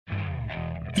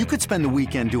You could spend the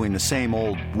weekend doing the same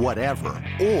old whatever,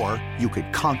 or you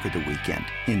could conquer the weekend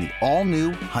in the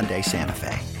all-new Hyundai Santa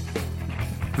Fe.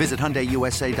 Visit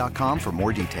HyundaiUSA.com for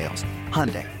more details.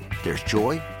 Hyundai, there's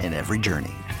joy in every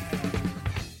journey.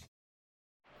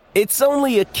 It's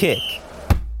only a kick,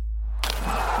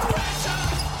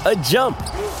 a jump,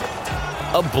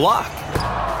 a block.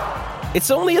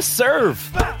 It's only a serve.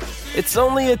 It's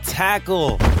only a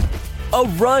tackle, a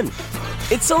run.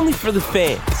 It's only for the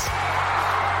fans.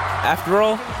 After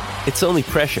all, it's only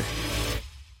pressure.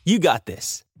 You got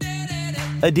this.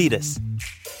 Adidas.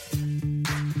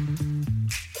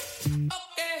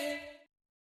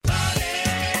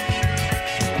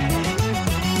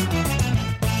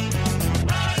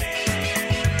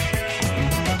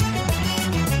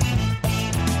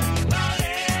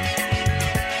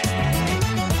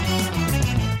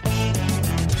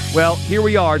 Well, here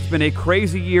we are. It's been a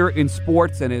crazy year in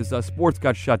sports, and as sports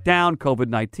got shut down,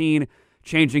 COVID-19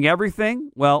 changing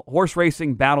everything. Well, horse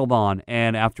racing battled on,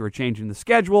 and after a change in the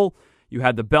schedule, you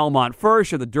had the Belmont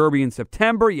first, you had the Derby in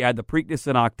September, you had the Preakness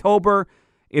in October.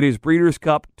 It is Breeders'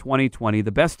 Cup 2020,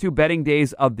 the best two betting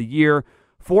days of the year.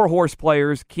 4 horse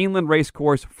players, Keeneland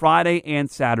Racecourse, Friday and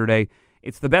Saturday.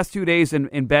 It's the best 2 days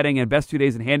in betting and best 2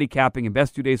 days in handicapping and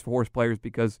best 2 days for horse players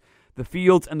because the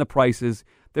fields and the prices,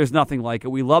 there's nothing like it.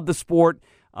 We love the sport.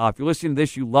 If you're listening to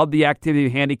this, you love the activity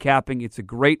of handicapping. It's a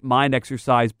great mind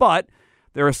exercise, but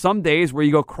there are some days where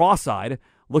you go cross-eyed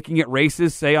looking at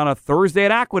races, say on a Thursday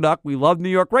at Aqueduct. We love New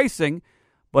York racing,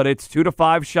 but it's 2 to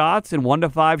 5 shots and 1 to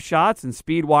 5 shots and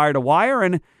speed wire to wire,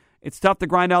 and it's tough to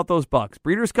grind out those bucks.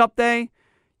 Breeders' Cup Day,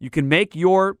 you can make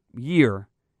your year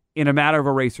in a matter of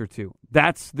a race or two.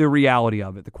 That's the reality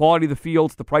of it. The quality of the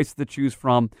fields, the prices to choose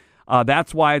from,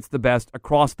 that's why it's the best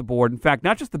across the board. In fact,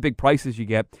 not just the big prices you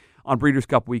get on Breeders'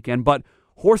 Cup weekend, but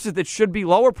horses that should be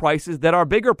lower prices that are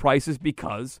bigger prices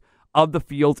because of the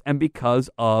fields and because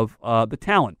of the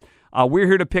talent. We're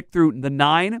here to pick through the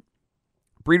 9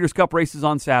 Breeders' Cup races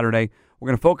on Saturday. We're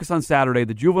going to focus on Saturday.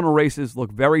 The juvenile races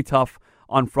look very tough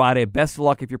on Friday. Best of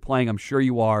luck if you're playing. I'm sure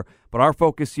you are. But our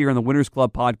focus here in the Winners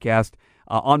Club podcast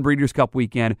on Breeders' Cup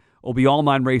weekend will be all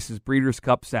 9 races, Breeders'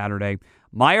 Cup Saturday.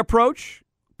 My approach,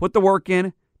 put the work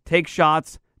in, take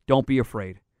shots, don't be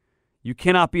afraid. You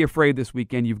cannot be afraid this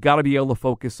weekend. You've got to be able to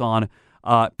focus on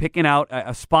picking out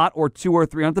a spot or 2 or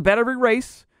 3. You don't have to bet every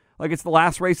race like it's the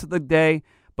last race of the day,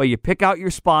 but you pick out your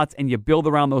spots and you build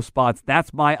around those spots.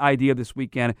 That's my idea this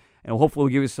weekend, and hopefully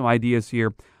we'll give you some ideas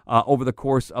here over the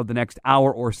course of the next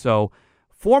hour or so.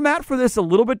 Format for this a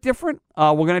little bit different.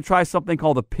 We're going to try something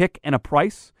called a pick and a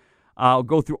price. I'll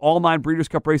go through all 9 Breeders'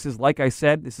 Cup races. Like I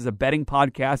said, this is a betting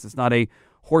podcast. It's not a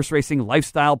horse racing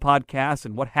lifestyle podcast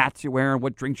and what hats you're wearing,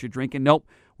 what drinks you're drinking. Nope.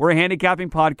 We're a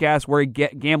handicapping podcast. We're a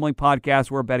gambling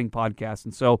podcast. We're a betting podcast.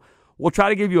 And so we'll try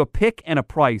to give you a pick and a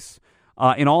price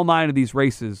in all 9 of these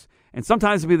races. And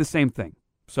sometimes it'll be the same thing.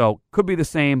 So could be the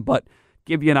same, but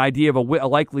give you an idea of a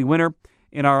likely winner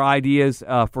in our ideas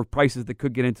for prices that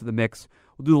could get into the mix.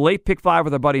 We'll do the late pick 5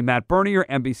 with our buddy Matt Bernier,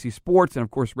 NBC Sports, and of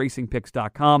course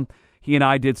RacingPicks.com. He and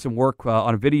I did some work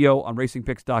on a video on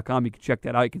RacingPicks.com. You can check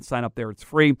that out. You can sign up there. It's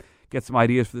free. Get some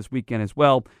ideas for this weekend as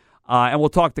well. And we'll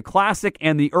talk the Classic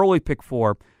and the early pick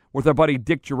 4 with our buddy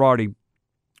Dick Girardi,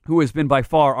 who has been by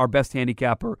far our best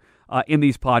handicapper in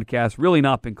these podcasts. Really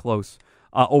not been close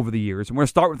over the years. And we're going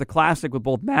to start with the Classic with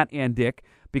both Matt and Dick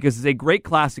because it's a great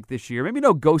Classic this year. Maybe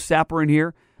no Ghost Sapper in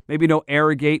here. Maybe no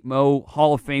Arrogate Mo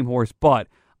Hall of Fame horse, but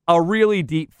a really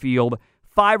deep field.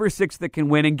 5 or 6 that can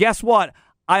win. And guess what?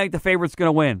 I think the favorite's going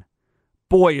to win.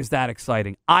 Boy, is that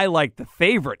exciting. I like the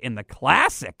favorite in the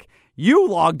Classic. You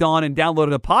logged on and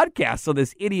downloaded a podcast, so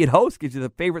this idiot host gives you the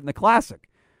favorite in the Classic.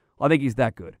 Well, I think he's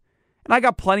that good. And I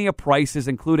got plenty of prices,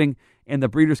 including in the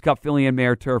Breeders' Cup Filly and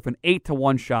Mare Turf, an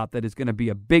 8-to-1 shot that is going to be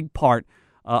a big part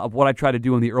of what I try to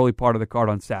do in the early part of the card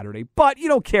on Saturday. But you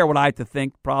don't care what I have to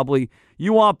think, probably.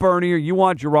 You want Bernier, you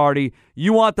want Girardi,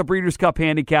 you want the Breeders' Cup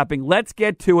handicapping. Let's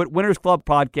get to it. Winners Club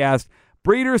Podcast,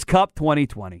 Breeders' Cup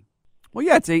 2020. Well,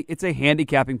 yeah, it's a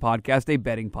handicapping podcast, a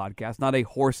betting podcast, not a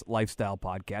horse lifestyle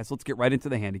podcast. Let's get right into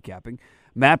the handicapping.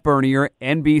 Matt Bernier,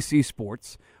 NBC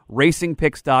Sports,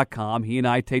 RacingPicks.com. He and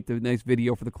I taped a nice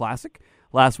video for the Classic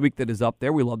last week that is up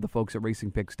there. We love the folks at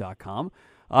RacingPicks.com.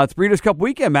 It's Breeders' Cup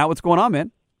weekend, Matt. What's going on,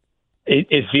 man?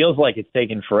 It feels like it's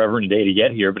taken forever and a day to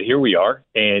get here, but here we are,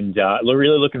 and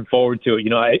really looking forward to it. You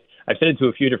know, I've said it to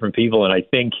a few different people, and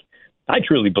I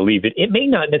truly believe it. It may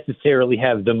not necessarily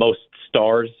have the most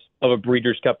stars of a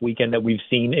Breeders' Cup weekend that we've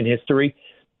seen in history,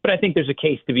 but I think there's a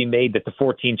case to be made that the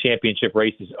 14 championship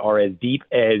races are as deep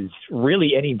as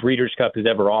really any Breeders' Cup has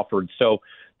ever offered. So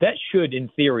that should, in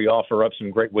theory, offer up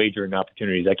some great wagering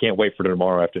opportunities. I can't wait for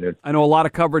tomorrow afternoon. I know a lot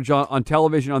of coverage on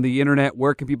television, on the internet.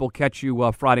 Where can people catch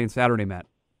you Friday and Saturday, Matt?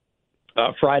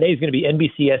 Friday is going to be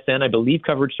NBCSN. I believe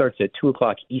coverage starts at 2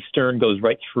 o'clock Eastern, goes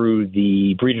right through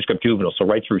the Breeders' Cup Juvenile, so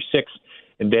right through 6.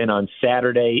 And then on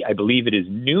Saturday, I believe it is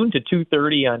noon to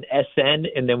 2:30 on SN,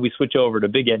 and then we switch over to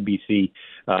big NBC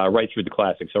right through the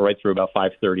Classic, so right through about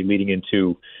 5:30, leading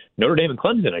into Notre Dame and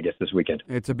Clemson, I guess, this weekend.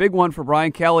 It's a big one for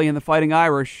Brian Kelly and the Fighting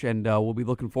Irish, and we'll be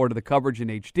looking forward to the coverage in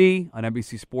HD on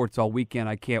NBC Sports all weekend.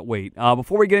 I can't wait.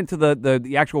 Before we get into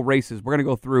the actual races, we're going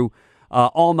to go through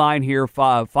all 9 here,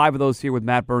 five of those here with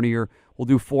Matt Bernier. We'll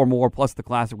do 4 more, plus the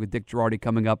Classic with Dick Girardi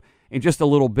coming up in just a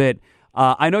little bit.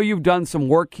 I know you've done some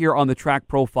work here on the track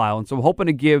profile, and so I'm hoping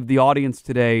to give the audience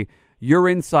today your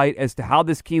insight as to how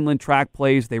this Keeneland track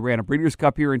plays. They ran a Breeders'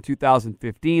 Cup here in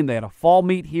 2015. They had a fall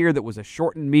meet here that was a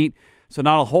shortened meet, so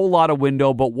not a whole lot of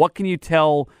window, but what can you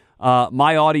tell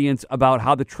my audience about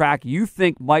how the track you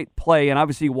think might play? And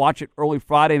obviously you watch it early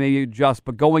Friday, maybe adjust,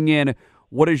 but going in,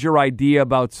 what is your idea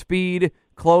about speed,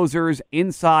 closers,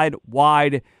 inside,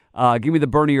 wide? Give me the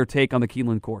Bernier take on the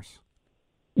Keeneland course.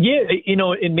 Yeah,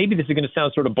 and maybe this is going to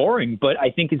sound sort of boring, but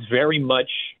I think it's very much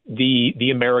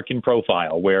the American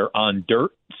profile, where on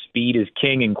dirt, speed is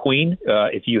king and queen.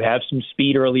 If you have some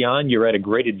speed early on, you're at a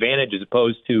great advantage as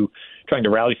opposed to trying to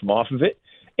rally from off of it.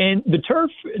 And the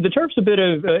turf's a bit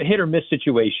of a hit or miss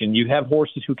situation. You have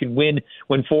horses who can win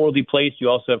when forwardly placed. You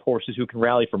also have horses who can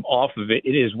rally from off of it.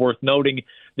 It is worth noting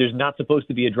there's not supposed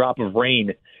to be a drop of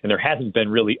rain, and there hasn't been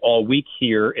really all week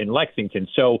here in Lexington.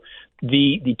 So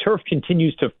the turf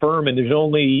continues to firm, and it's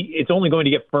only going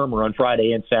to get firmer on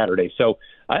Friday and Saturday. So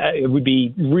I would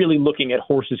be really looking at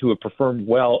horses who have performed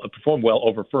well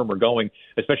over firmer going,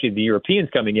 especially the Europeans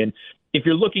coming in. If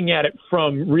you're looking at it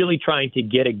from really trying to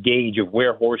get a gauge of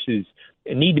where horses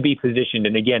need to be positioned,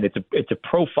 and again, it's a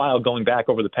profile going back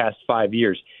over the past 5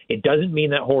 years. It doesn't mean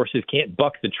that horses can't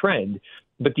buck the trend,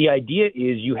 but the idea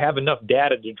is you have enough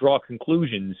data to draw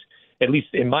conclusions, at least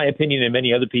in my opinion and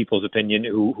many other people's opinion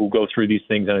who go through these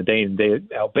things on a day-in,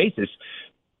 day-out basis.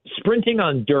 Sprinting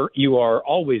on dirt, you are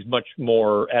always much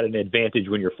more at an advantage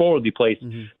when you're forwardly placed.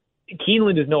 Mm-hmm.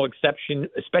 Keeneland is no exception,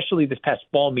 especially this past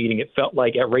fall meeting. It felt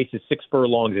like at races 6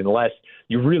 furlongs and less,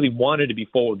 you really wanted to be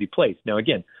forwardly placed. Now,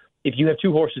 again, if you have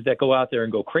 2 horses that go out there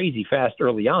and go crazy fast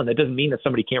early on, that doesn't mean that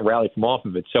somebody can't rally from off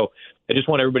of it. So I just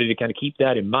want everybody to kind of keep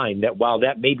that in mind, that while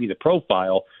that may be the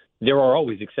profile, there are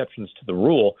always exceptions to the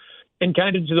rule. And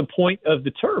kind of to the point of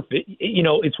the turf,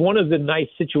 it's one of the nice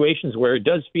situations where it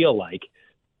does feel like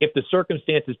if the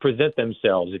circumstances present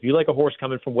themselves, if you like a horse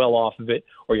coming from well off of it,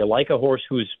 or you like a horse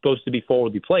who is supposed to be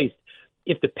forwardly placed,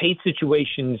 if the pace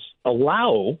situations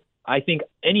allow, I think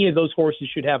any of those horses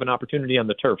should have an opportunity on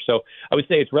the turf. So I would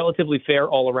say it's relatively fair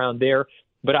all around there.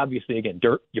 But obviously, again,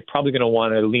 dirt, you're probably going to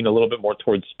want to lean a little bit more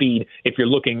towards speed if you're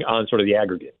looking on sort of the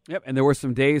aggregate. Yep, and there were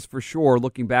some days for sure,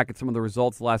 looking back at some of the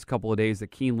results the last couple of days at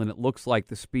Keeneland, it looks like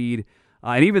the speed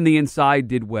and even the inside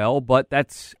did well, but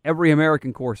that's every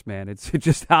American course, man. It's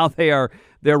just how they're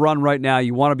run right now.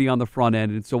 You want to be on the front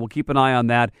end, and so we'll keep an eye on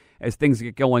that as things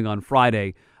get going on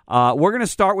Friday. We're going to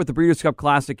start with the Breeders' Cup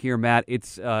Classic here, Matt.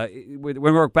 It's we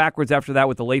work backwards after that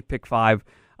with the late pick 5.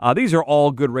 These are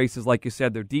all good races, like you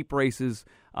said. They're deep races.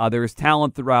 There is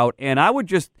talent throughout, and I would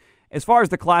just, as far as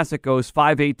the Classic goes,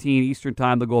 5:18 Eastern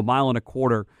Time, they'll go a mile and a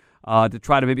quarter to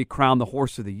try to maybe crown the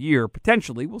horse of the year.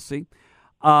 Potentially, we'll see.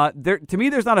 To me,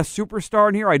 there's not a superstar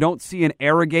in here. I don't see an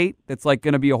Arrogate that's like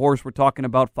going to be a horse we're talking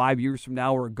about 5 years from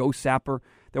now, or a Ghost Sapper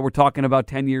that we're talking about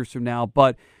 10 years from now.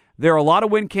 But there are a lot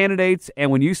of win candidates, and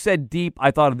when you said deep,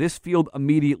 I thought of this field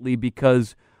immediately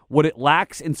because what it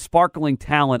lacks in sparkling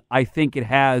talent, I think it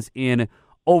has in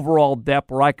overall depth,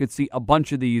 where I could see a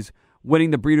bunch of these winning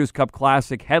the Breeders' Cup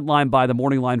Classic, headlined by the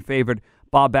morning line favorite,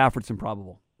 Bob Baffert's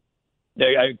Improbable.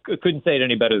 I couldn't say it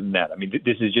any better than that. I mean,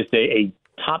 this is just a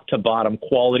top-to-bottom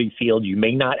quality field. You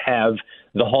may not have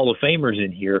the Hall of Famers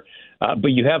in here, but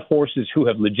you have horses who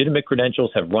have legitimate credentials,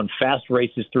 have run fast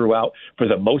races throughout, for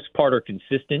the most part are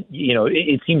consistent.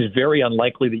 It seems very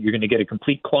unlikely that you're going to get a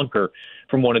complete clunker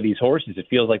from one of these horses. It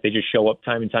feels like they just show up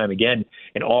time and time again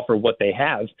and offer what they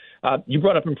have. You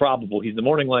brought up Improbable. He's the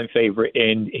morning line favorite,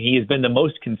 and he has been the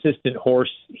most consistent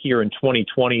horse here in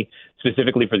 2020,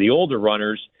 specifically for the older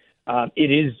runners.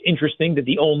 It is interesting that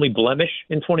the only blemish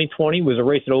in 2020 was a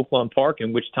race at Oaklawn Park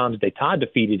in which Tom's D'Etat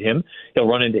defeated him. He'll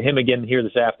run into him again here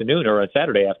this afternoon, or on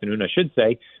Saturday afternoon, I should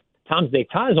say. Tom's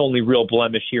D'Etat's only real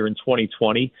blemish here in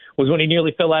 2020 was when he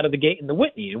nearly fell out of the gate in the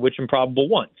Whitney, in which Improbable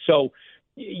won. So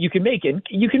you can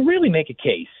really make a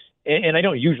case, and I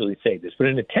don't usually say this, but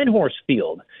in a 10-horse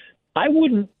field, I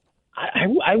wouldn't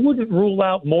rule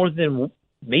out more than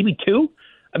maybe 2.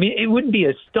 I mean, it wouldn't be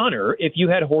a stunner if you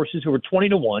had horses who were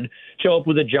 20-1 show up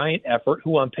with a giant effort,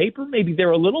 who on paper, maybe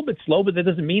they're a little bit slow, but that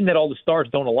doesn't mean that all the stars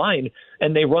don't align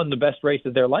and they run the best race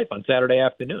of their life on Saturday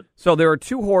afternoon. So there are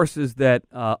 2 horses that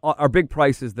are big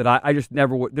prices that I just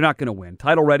never would. They're not going to win.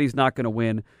 Title Ready's not going to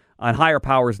win, and Higher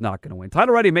Power's not going to win.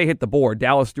 Title Ready may hit the board.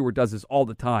 Dallas Stewart does this all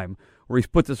the time, where he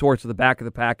puts his horse to the back of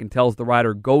the pack and tells the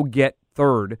rider, go get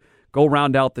third, go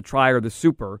round out the Tri or the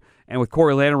Super. And with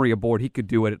Corey Lanery aboard, he could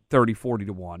do it at 30,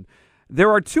 40-1. There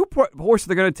are 2 horses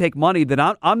that are going to take money that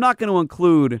I'm not going to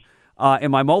include in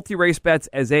my multi-race bets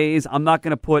as A's. I'm not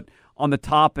going to put on the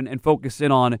top and focus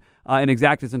in on in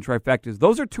exactas and trifectas.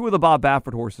 Those are 2 of the Bob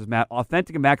Baffert horses, Matt,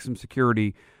 Authentic and Maximum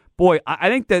Security. Boy, I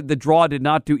think that the draw did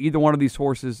not do either one of these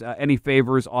horses any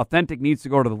favors. Authentic needs to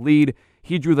go to the lead.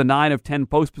 He drew the 9 of 10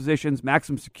 post positions.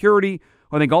 Maximum Security,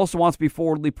 who I think also wants to be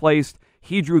forwardly placed,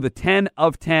 he drew the 10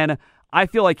 of 10. I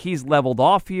feel like he's leveled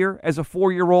off here as a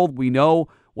 4-year-old. We know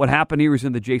what happened. He was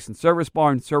in the Jason Service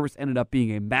barn. Service ended up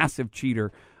being a massive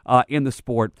cheater in the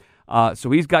sport.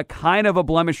 So he's got kind of a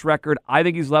blemish record. I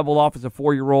think he's leveled off as a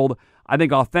 4-year-old. I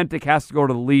think Authentic has to go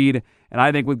to the lead. And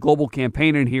I think with Global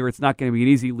Campaign in here, it's not going to be an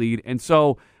easy lead. And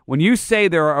so when you say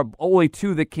there are only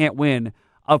 2 that can't win,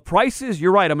 of prices,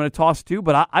 you're right. I'm going to toss 2,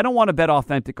 but I don't want to bet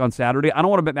Authentic on Saturday. I don't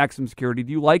want to bet Maximum Security.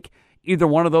 Do you like either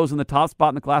one of those in the top spot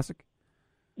in the Classic?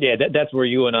 Yeah, that's where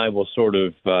you and I will sort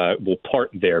of will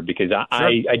part there, because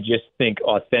I just think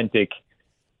Authentic,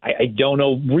 I don't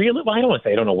know really. Well, I don't want to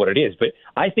say I don't know what it is, but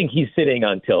I think he's sitting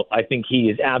on tilt. I think he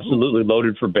is absolutely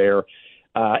loaded for bear.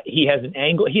 He has an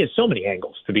angle. He has so many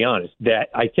angles, to be honest, that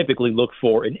I typically look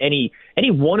for, and any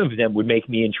one of them would make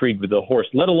me intrigued with the horse,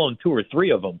 let alone 2 or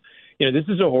 3 of them. You know, this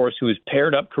is a horse who has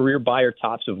paired up career buyer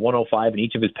tops of 105 in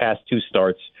each of his past 2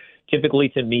 starts. Typically,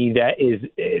 to me,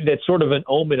 that's sort of an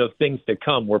omen of things to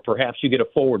come, where perhaps you get a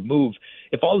forward move.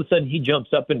 If all of a sudden he jumps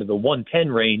up into the 110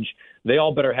 range, they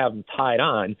all better have him tied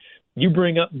on. You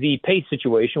bring up the pace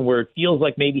situation where it feels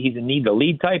like maybe he's a need to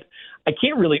lead type. I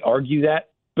can't really argue that,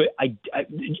 but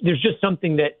there's just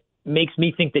something that makes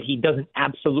me think that he doesn't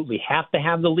absolutely have to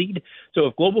have the lead. So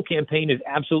if Global Campaign is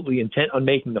absolutely intent on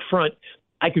making the front,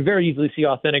 I could very easily see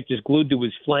Authentic just glued to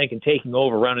his flank and taking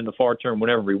over, running the far turn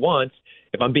whenever he wants.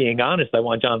 If I'm being honest, I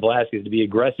want John Velasquez to be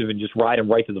aggressive and just ride him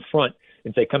right to the front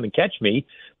and say, come and catch me.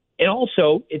 And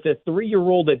also, it's a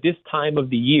 3-year-old at this time of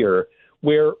the year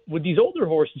where with these older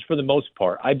horses, for the most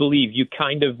part, I believe you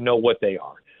kind of know what they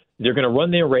are. They're going to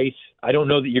run their race. I don't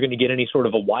know that you're going to get any sort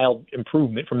of a wild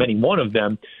improvement from any one of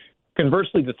them.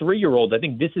 Conversely, the 3-year-olds, I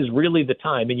think this is really the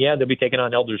time. And yeah, they'll be taking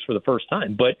on elders for the first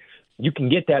time, but you can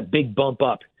get that big bump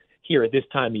up here at this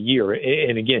time of year.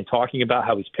 And again, talking about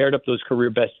how he's paired up those career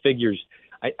best figures,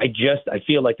 I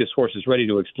feel like this horse is ready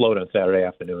to explode on Saturday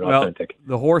afternoon. Authentic.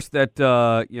 The horse that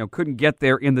couldn't get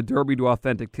there in the Derby to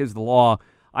Authentic, 'Tis the Law.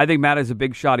 I think Matt is a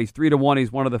big shot. He's 3-1.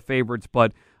 He's one of the favorites,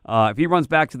 but if he runs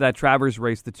back to that Travers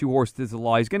race, the 2-horse 'Tis the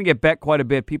Law, he's going to get bet quite a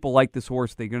bit. People like this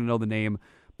horse; they're going to know the name.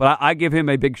 But I give him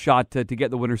a big shot to get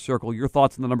the winner's circle. Your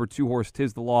thoughts on the number 2 horse,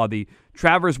 'Tis the Law, the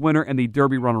Travers winner and the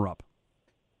Derby runner-up?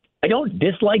 I don't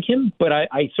dislike him, but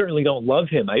I certainly don't love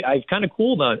him. I've kind of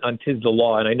cooled on 'Tis the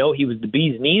Law, and I know he was the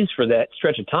bee's knees for that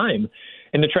stretch of time,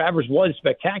 and the Travers was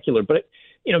spectacular. But,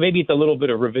 maybe it's a little bit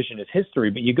of revisionist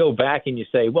history, but you go back and you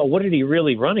say, well, what did he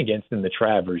really run against in the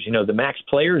Travers? The Max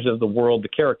Players of the world, the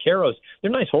Caracaros,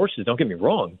 they're nice horses, don't get me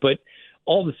wrong, but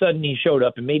all of a sudden he showed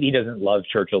up, and maybe he doesn't love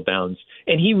Churchill Downs,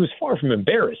 and he was far from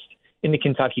embarrassed in the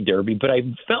Kentucky Derby, but I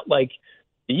felt like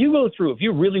if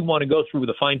you really want to go through with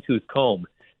a fine-tooth comb,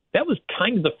 that was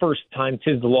kind of the first time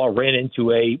 'Tis the Law ran into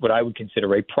what I would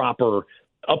consider a proper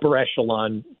upper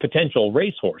echelon potential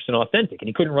racehorse, an Authentic, and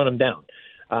he couldn't run him down.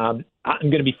 I'm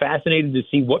going to be fascinated to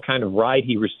see what kind of ride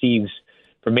he receives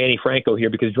from Manny Franco here,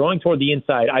 because drawing toward the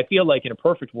inside, I feel like in a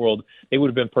perfect world, they would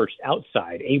have been perched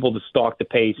outside, able to stalk the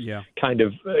pace, kind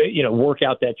of, work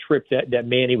out that trip that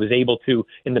Manny was able to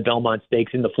in the Belmont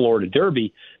Stakes, in the Florida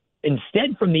Derby.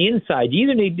 Instead, from the inside, you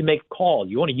either need to make a call.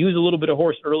 You want to use a little bit of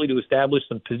horse early to establish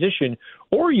some position,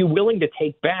 or are you willing to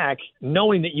take back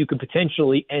knowing that you could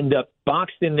potentially end up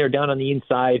boxed in there down on the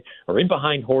inside or in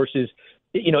behind horses?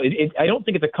 I don't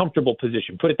think it's a comfortable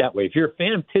position. Put it that way. If you're a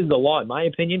fan of 'Tis the Law, in my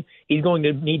opinion, he's going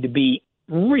to need to be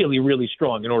really, really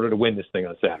strong in order to win this thing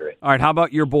on Saturday. All right, how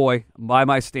about your boy, by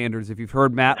my standards? If you've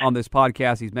heard Matt on this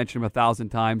podcast, he's mentioned him 1,000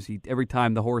 times. Every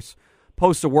time the horse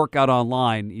posts a workout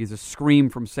online, he's a scream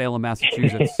from Salem,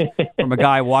 Massachusetts, from a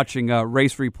guy watching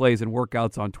race replays and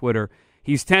workouts on Twitter.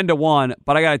 He's 10-1,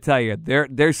 but I got to tell you,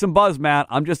 there's some buzz, Matt.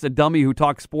 I'm just a dummy who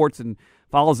talks sports and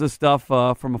follows this stuff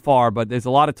from afar, but there's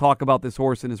a lot of talk about this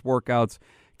horse and his workouts.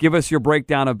 Give us your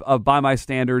breakdown of By My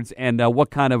Standards and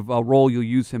what kind of role you'll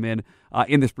use him in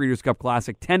this Breeders' Cup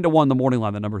Classic. 10-1 the morning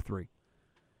line, the number 3.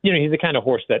 He's the kind of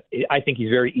horse that I think he's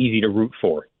very easy to root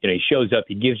for. He shows up,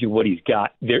 he gives you what he's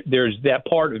got. There's that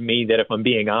part of me that, if I'm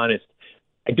being honest,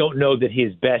 I don't know that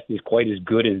his best is quite as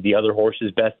good as the other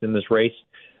horse's best in this race.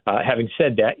 Having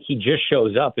said that, he just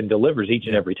shows up and delivers each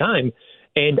and every time.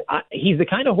 And he's the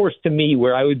kind of horse to me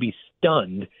where I would be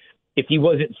stunned if he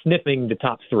wasn't sniffing the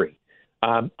top 3.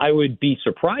 I would be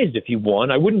surprised if he won.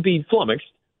 I wouldn't be flummoxed.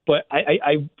 But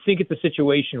I think it's a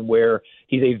situation where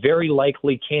he's a very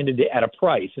likely candidate at a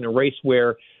price in a race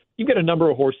where you've got a number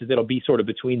of horses that'll be sort of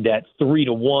between that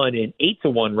 3-1 and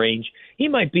 8-1 range. He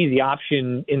might be the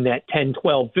option in that 10,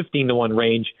 12, 15-1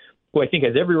 range, who I think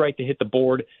has every right to hit the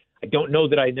board. I don't know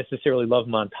that I necessarily love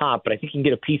him on top, but I think he can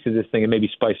get a piece of this thing and maybe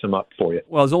spice him up for you.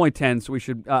 Well, it's only 10, so we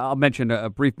should. I'll mention a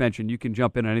brief mention. You can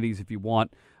jump in on any of these if you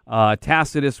want.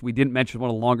 Tacitus, we didn't mention, one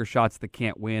of the longer shots that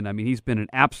can't win. I mean, he's been an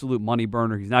absolute money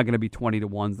burner. He's not going to be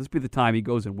 20-1s. This be the time he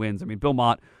goes and wins. I mean, Bill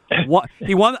Mott,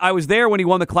 he won. I was there when he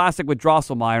won the Classic with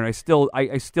Drosselmeyer, and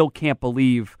I still can't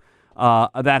believe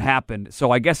that happened.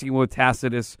 So I guess he went with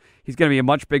Tacitus. He's going to be a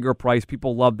much bigger price.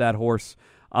 People love that horse.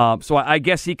 So I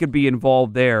guess he could be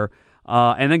involved there.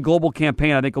 And then Global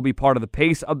Campaign, I think, will be part of the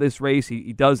pace of this race.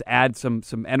 He does add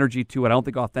some energy to it. I don't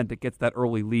think Authentic gets that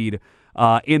early lead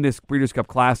in this Breeders' Cup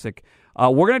Classic.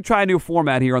 We're going to try a new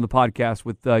format here on the podcast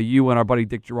with you and our buddy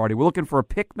Dick Girardi. We're looking for a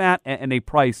pick, Matt, and a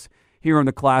price here in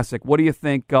the Classic. What do you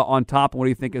think on top, and what do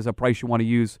you think is a price you want to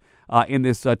use in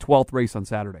this 12th race on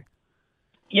Saturday?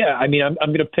 Yeah, I mean, I'm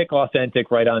going to pick Authentic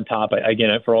right on top, again,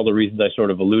 for all the reasons I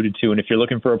sort of alluded to. And if you're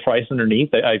looking for a price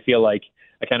underneath, I feel like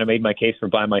I kind of made my case for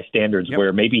By My Standards,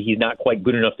 where maybe he's not quite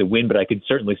good enough to win, but I could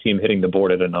certainly see him hitting the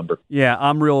board at a number. Yeah,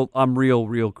 I'm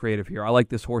real creative here. I like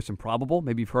this horse Improbable.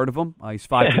 Maybe you've heard of him. He's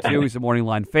 5-2. He's a morning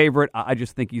line favorite. I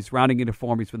just think he's rounding into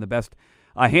form. He's been the best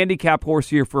handicap horse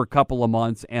here for a couple of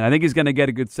months, and I think he's going to get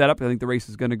a good setup. I think the race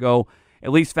is going to go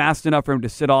at least fast enough for him to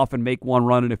sit off and make one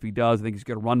run, and if he does, I think he's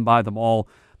going to run by them all.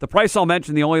 The price I'll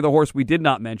mention, the only other horse we did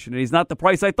not mention, and he's not the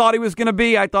price I thought he was going to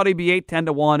be. I thought he'd be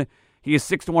 8-10-1. He is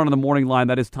 6-1 on the morning line.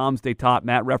 That is Tom's D'Etat.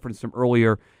 Matt referenced him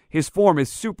earlier. His form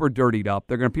is super dirtied up.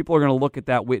 People are going to look at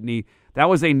that Whitney. That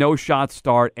was a no-shot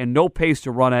start and no pace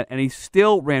to run at, and he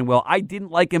still ran well. I didn't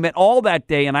like him at all that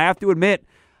day, and I have to admit,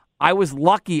 I was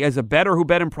lucky as a bettor who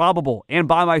bet Improbable. And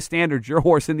By My Standards, your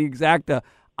horse in the Exacta,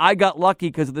 I got lucky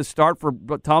because of the start for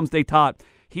Tom's D'Etat.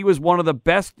 He was one of the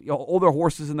best older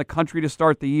horses in the country to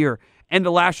start the year. End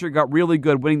of last year, got really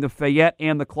good, winning the Fayette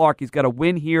and the Clark. He's got a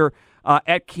win here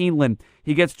at Keeneland.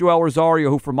 He gets Joel Rosario,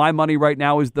 who for my money right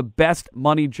now is the best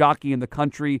money jockey in the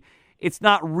country. It's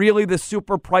not really the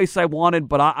super price I wanted,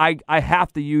 but I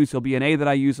have to use. He'll be an A that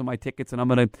I use on my tickets, and I'm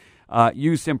going to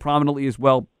use him prominently as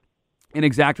well in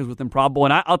Exactas with Improbable.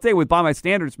 And I'll tell you, with By My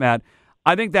Standards, Matt,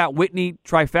 I think that Whitney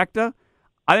trifecta,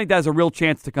 I think that has a real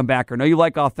chance to come back. I know you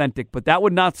like Authentic, but that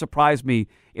would not surprise me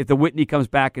if the Whitney comes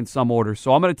back in some order.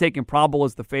 So I'm going to take Improbable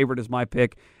as the favorite as my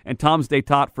pick, and Tom's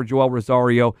D'Etat for Joel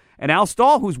Rosario, and Al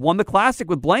Stahl, who's won the Classic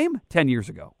with Blame 10 years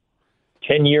ago.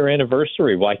 10-year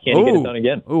anniversary. Why can't he get it done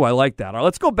again? Ooh, I like that. All right,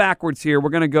 let's go backwards here. We're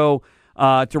going to go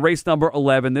to race number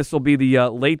 11. This will be the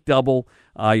late double.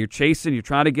 You're chasing. You're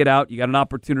trying to get out. You got an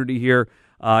opportunity here.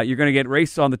 You're going to get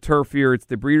raced on the turf here. It's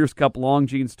the Breeders' Cup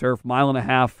Longines Turf, 1.5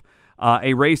 miles.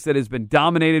 A race that has been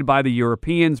dominated by the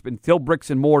Europeans, been still bricks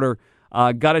and mortar,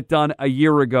 got it done a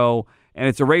year ago, and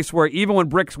it's a race where even when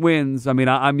bricks wins, I mean,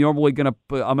 I'm usually going to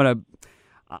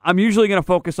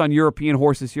focus on European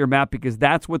horses here, Matt, because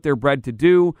that's what they're bred to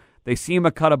do. They seem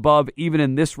a cut above even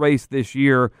in this race this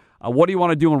year. What do you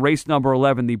want to do in race number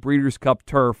 11, the Breeders' Cup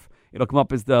Turf? It'll come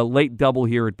up as the late double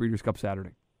here at Breeders' Cup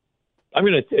Saturday. I'm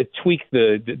going to tweak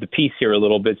the piece here a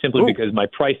little bit simply because my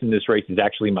price in this race is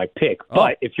actually my pick.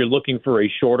 But if you're looking for a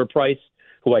shorter price,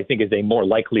 who I think is a more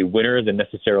likely winner than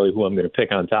necessarily who I'm going to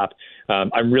pick on top,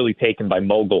 I'm really taken by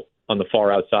Mogul on the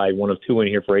far outside, one of two in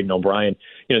here for Aidan O'Brien.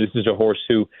 This is a horse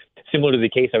who, similar to the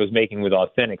case I was making with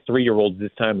Authentic, 3-year-olds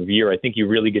this time of year, I think you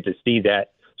really get to see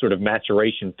that sort of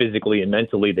maturation physically and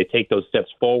mentally. They take those steps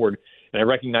forward. And I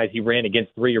recognize he ran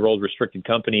against 3-year-old restricted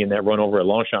company in that run over at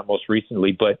Longchamp most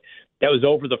recently, but that was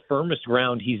over the firmest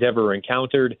ground he's ever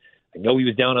encountered. I know he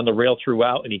was down on the rail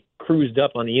throughout, and he cruised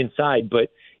up on the inside, but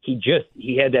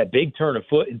he had that big turn of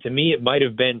foot. And to me, it might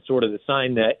have been sort of the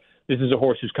sign that this is a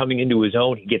horse who's coming into his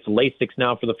own. He gets Lasix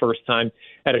now for the first time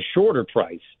at a shorter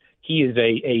price. He is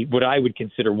a what I would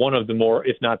consider one of the more,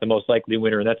 if not the most likely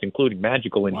winner, and that's including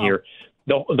Magical in here.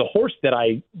 The horse that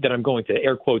I'm going to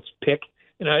air quotes pick,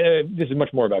 and this is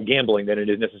much more about gambling than it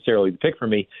is necessarily the pick for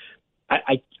me.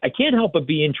 I can't help but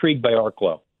be intrigued by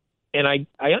Arklow. And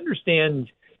I understand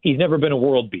he's never been a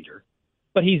world beater,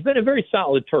 but he's been a very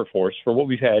solid turf horse for what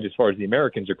we've had as far as the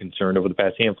Americans are concerned over the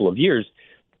past handful of years.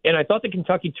 And I thought the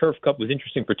Kentucky Turf Cup was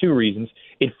interesting for two reasons.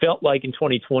 It felt like in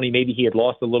 2020 maybe he had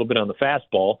lost a little bit on the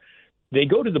fastball. They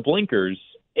go to the blinkers,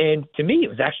 and to me it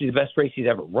was actually the best race he's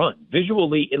ever run.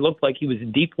 Visually, it looked like he was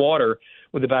in deep water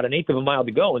with about an eighth of a mile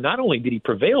to go. And not only did he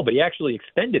prevail, but he actually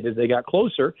extended as they got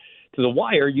closer to the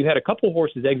wire. You had a couple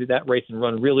horses exit that race and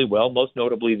run really well, most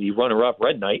notably the runner-up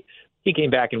Red Knight. He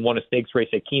came back and won a stakes race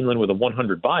at Keeneland with a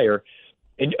 100 buyer.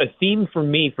 And a theme for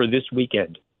me for this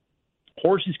weekend,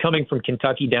 horses coming from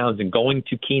Kentucky Downs and going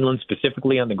to Keeneland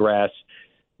specifically on the grass,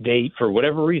 they, for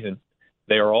whatever reason,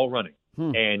 they are all running.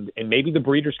 And maybe the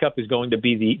Breeders' Cup is going to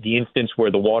be the instance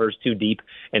where the water's too deep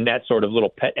and that sort of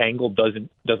little pet angle doesn't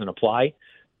apply.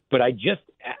 But A,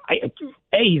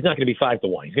 he's not going to be 5-1.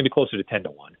 He's going to be closer to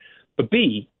 10-1. But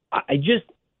B,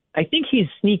 I think he's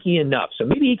sneaky enough. So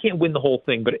maybe he can't win the whole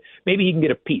thing, but maybe he can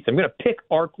get a piece. I'm going to pick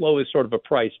Arklow as sort of a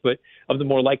price, but of the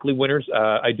more likely winners,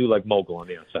 I do like Mogul on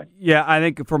the outside. Yeah, I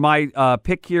think for my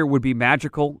pick here would be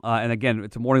Magical. And again,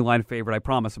 it's a morning line favorite. I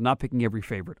promise I'm not picking every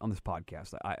favorite on this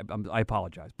podcast. I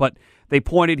apologize. But they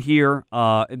pointed here.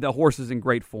 The horse is in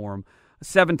great form. A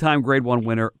 7-time Grade 1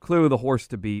 winner. Clearly the horse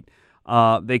to beat.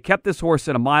 They kept this horse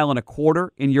at 1.25 miles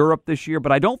in Europe this year,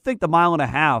 but I don't think the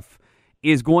 1.5 miles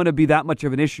is going to be that much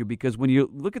of an issue, because when you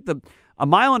look at the 1.25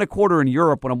 miles in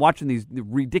Europe, when I'm watching these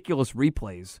ridiculous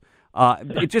replays,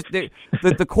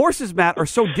 the courses, Matt, are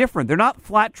so different. They're not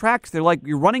flat tracks. They're like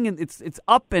you're running in. It's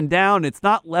up and down. It's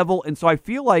not level, and so I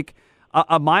feel like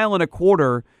 1.25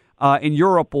 miles in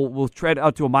Europe will tread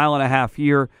out to 1.5 miles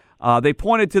here. They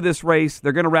pointed to this race.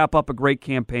 They're going to wrap up a great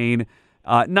campaign.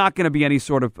 Not going to be any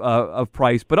sort of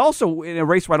price, but also in a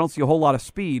race where I don't see a whole lot of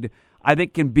speed, I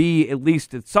think can be at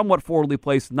least somewhat forwardly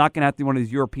placed. Not going to have to be one of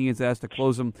these Europeans that has to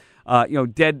close them,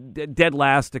 dead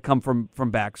last to come from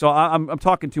back. So I'm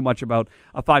talking too much about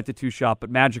a 5-2 shot,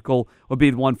 but Magical would be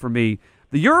the one for me.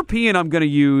 The European I'm going to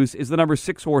use is the number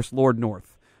 6 horse, Lord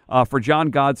North, for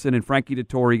John Godson, and Frankie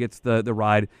Dettori gets the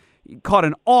ride. He caught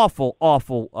an awful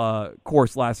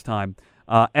course last time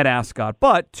at Ascot,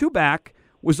 but 2 back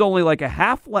was only like a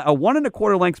 1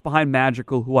 1/4 lengths behind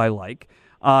Magical, who I like.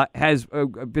 Has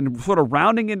been sort of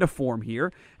rounding into form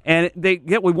here, and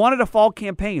we wanted a fall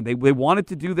campaign. They wanted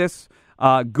to do this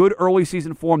good early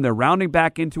season form. They're rounding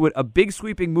back into it. A big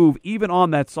sweeping move, even on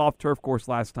that soft turf course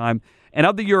last time. And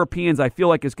of the Europeans, I feel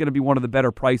like it's going to be one of the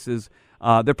better prices.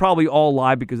 They're probably all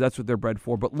live because that's what they're bred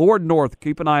for. But Lord North,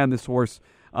 keep an eye on this horse.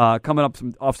 Coming up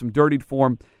off some dirtied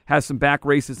form, has some back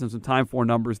races and some time form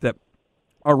numbers that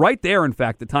are right there. In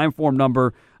fact, the time form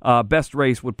number best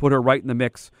race would put her right in the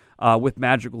mix with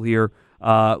Magical here.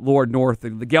 Lord North,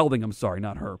 the gelding, I'm sorry,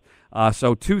 not her.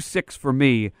 So 2-6 for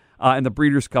me in the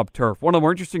Breeders' Cup Turf. One of the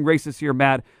more interesting races here,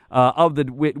 Matt, of the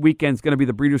weekend is going to be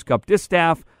the Breeders' Cup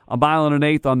Distaff, 1.125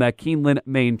 miles on that Keeneland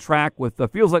main track with,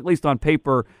 feels like, at least on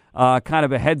paper, kind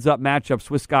of a heads-up matchup,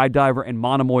 Swiss Skydiver and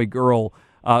Monomoy Girl.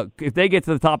 If they get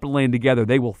to the top of the lane together,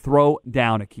 they will throw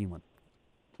down at Keeneland.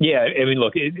 Yeah, I mean,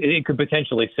 look, it could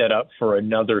potentially set up for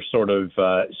another sort of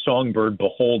Songbird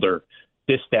Beholder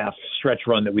Distaff stretch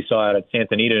run that we saw out at Santa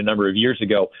Anita a number of years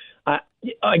ago.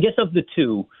 I guess of the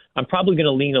two, I'm probably going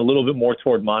to lean a little bit more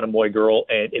toward Monomoy Girl,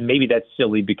 and maybe that's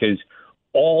silly because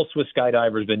all Swiss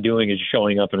Skydiver's been doing is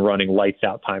showing up and running lights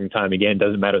out time and time again.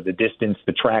 Doesn't matter the distance,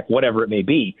 the track, whatever it may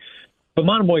be. But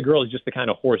Monomoy Girl is just the kind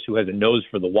of horse who has a nose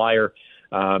for the wire.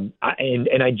 I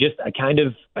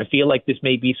feel like this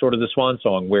may be sort of the swan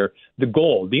song where the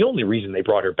only reason they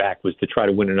brought her back was to try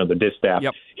to win another Distaff.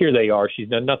 Yep. Here they are. She's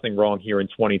done nothing wrong here in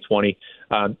 2020.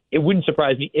 It wouldn't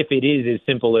surprise me if it is as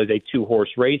simple as a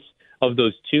 2-horse race. Of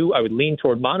those two, I would lean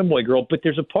toward Monomoy Girl, but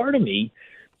there's a part of me,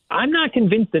 I'm not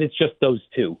convinced that it's just those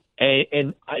two.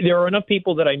 And there are enough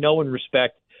people that I know and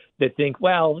respect that think,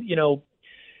 well,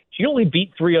 she only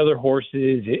beat 3 other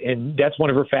horses, and that's one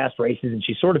of her fast races, and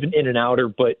she's sort of an in-and-outer.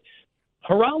 But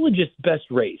Horologist's best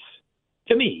race,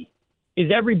 to me, is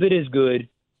every bit as good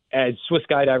as Swiss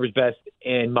Skydiver's best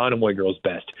and Monomoy Girl's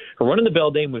best. Her run in the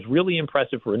Beldame was really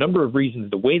impressive for a number of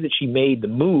reasons. The way that she made the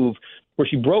move where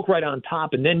she broke right on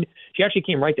top, and then she actually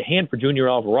came right to hand for Junior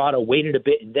Alvarado, waited a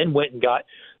bit, and then went and got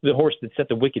the horse that set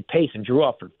the wicked pace and drew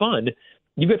off for fun.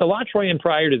 You've got the La Troyenne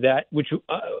prior to that, which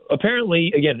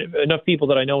apparently, again, enough people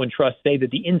that I know and trust say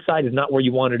that the inside is not where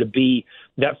you wanted to be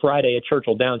that Friday at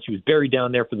Churchill Downs. She was buried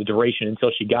down there for the duration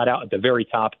until she got out at the very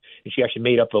top, and she actually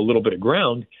made up a little bit of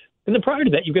ground. And then prior to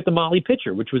that, you get the Molly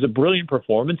Pitcher, which was a brilliant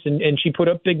performance, and she put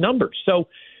up big numbers. So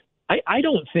I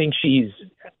don't think she's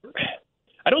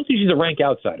a rank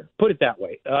outsider, put it that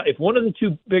way. If one of the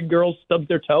two big girls stubs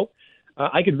their toe,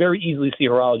 I could very easily see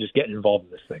Horologist getting involved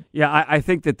in this thing. Yeah, I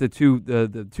think that the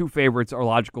two favorites are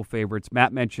logical favorites.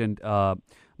 Matt mentioned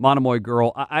Monomoy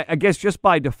Girl. I guess just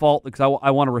by default, because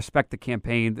I want to respect the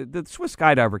campaign, the Swiss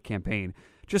Skydiver campaign,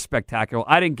 just spectacular.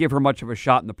 I didn't give her much of a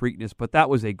shot in the Preakness, but that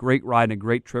was a great ride and a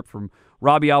great trip from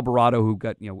Robbie Alvarado, who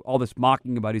got all this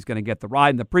mocking about he's going to get the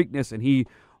ride in the Preakness, and he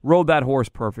rode that horse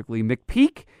perfectly.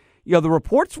 McPeak, the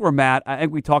reports were, Matt, I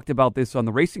think we talked about this on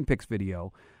the Racing Picks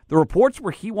video, the reports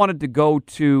were he wanted to go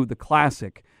to the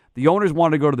Classic. The owners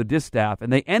wanted to go to the Distaff,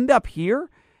 and they end up here,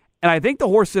 and I think the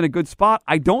horse is in a good spot.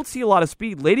 I don't see a lot of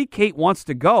speed. Lady Kate wants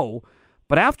to go,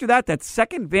 but after that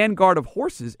second vanguard of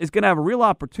horses is going to have a real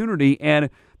opportunity, and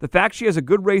the fact she has a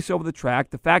good race over the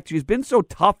track, the fact she's been so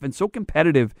tough and so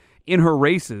competitive in her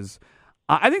races,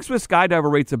 I think Swiss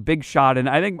Skydiver rates a big shot, and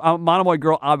I think Monomoy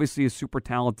Girl obviously is super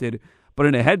talented, but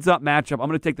in a heads-up matchup, I'm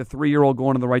going to take the 3-year-old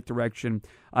going in the right direction,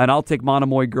 and I'll take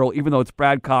Monomoy Girl, even though it's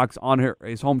Brad Cox on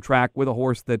his home track with a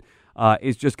horse that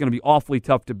is just going to be awfully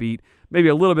tough to beat. Maybe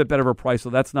a little bit better of a price, so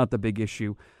that's not the big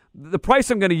issue. The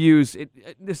price I'm going to use,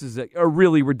 this is a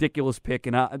really ridiculous pick,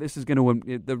 and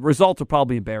the results will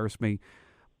probably embarrass me.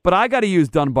 But I got to use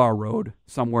Dunbar Road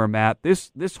somewhere, Matt.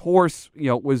 This horse,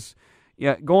 was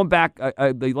going back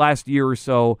the last year or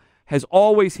so, has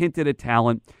always hinted at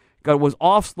talent. Was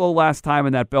off slow last time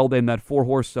in that Beldame, that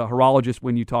 4-horse Horologist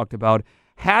win you talked about.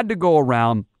 Had to go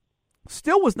around.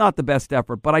 Still was not the best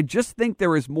effort, but I just think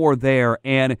there is more there.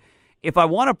 And if I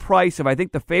want a price, if I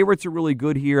think the favorites are really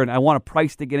good here and I want a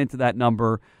price to get into that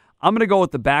number, I'm going to go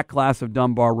with the back class of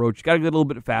Dunbar Road. You got to get a little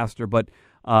bit faster, but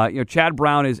Chad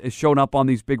Brown is shown up on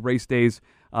these big race days.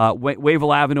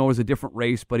 Wavell Avenue is a different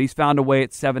race, but he's found a way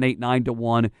at 7, 8, 9 to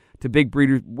 1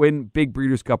 to win big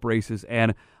Breeders' Cup races.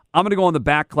 And I'm going to go on the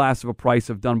back class of a price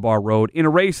of Dunbar Road in a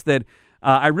race that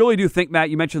I really do think, Matt,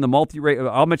 you mentioned the multi-race.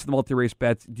 I'll mention the multi-race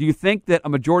bets. Do you think that a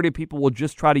majority of people will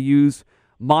just try to use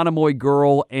Monomoy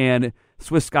Girl and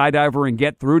Swiss Skydiver and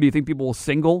get through? Do you think people will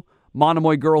single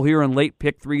Monomoy Girl here in late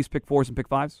pick 3s, pick 4s, and pick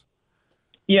 5s?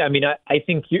 Yeah, I mean, I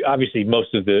think obviously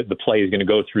most of the play is going to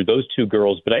go through those two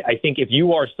girls, but I think if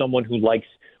you are someone who likes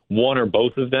one or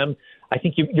both of them, I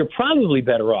think you're probably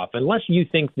better off, unless you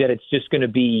think that it's just going to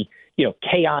be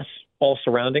chaos all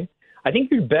surrounding. I think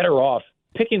you're better off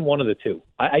picking one of the two.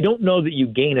 I don't know that you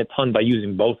gain a ton by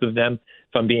using both of them,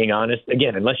 if I'm being honest.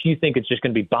 Again, unless you think it's just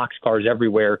going to be boxcars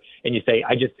everywhere and you say,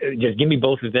 I just give me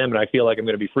both of them and I feel like I'm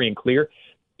going to be free and clear.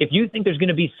 If you think there's going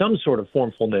to be some sort of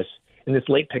formfulness in this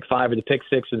late pick 5 or the pick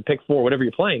 6 or the pick 4, whatever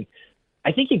you're playing,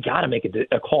 I think you got to make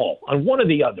a call on one or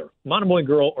the other, Monomoy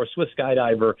Girl or Swiss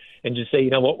Skydiver, and just say,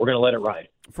 you know what, we're going to let it ride.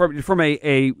 From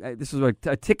this is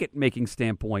a ticket-making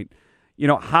standpoint,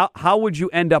 how would you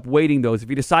end up weighting those? If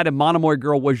you decided Monomoy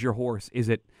Girl was your horse, is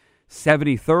it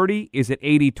 70-30? Is it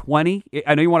 80-20?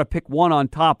 I know you want to pick one on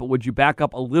top, but would you back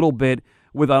up a little bit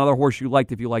with another horse you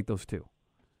liked if you like those two?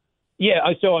 Yeah,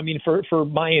 so I mean, for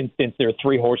my instance, there are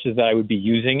 3 horses that I would be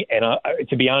using, and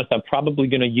to be honest, I'm probably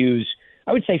going to use,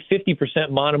 I would say 50%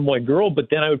 Monomoy Girl, but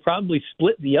then I would probably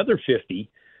split the other 50,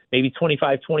 maybe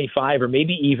 25-25, or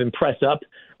maybe even press up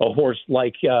a horse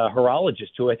like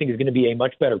Horologist, who I think is going to be a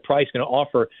much better price, going to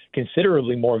offer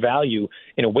considerably more value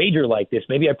in a wager like this.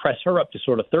 Maybe I press her up to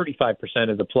sort of 35%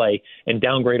 of the play and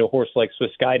downgrade a horse like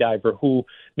Swiss Skydiver, who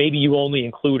maybe you only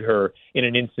include her in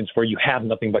an instance where you have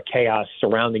nothing but chaos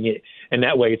surrounding it. And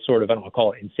that way it's sort of, I don't want to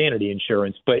call it insanity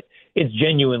insurance, but it's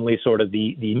genuinely sort of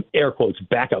the air quotes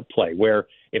backup play, where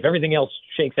if everything else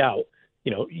shakes out,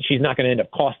 she's not going to end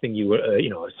up costing you,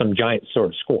 some giant sort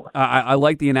of score. I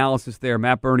like the analysis there,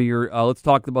 Matt Bernier. Let's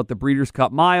talk about the Breeders'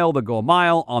 Cup Mile. They'll go a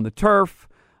mile on the turf.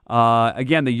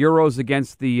 Again, the Euros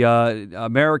against the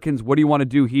Americans. What do you want to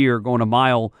do here going a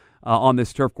mile on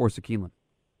this turf course at Keeneland?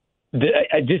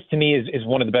 This, to me, is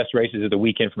one of the best races of the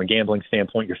weekend from a gambling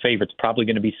standpoint. Your favorite's probably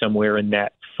going to be somewhere in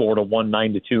that 4-1,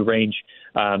 9-2 range.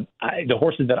 The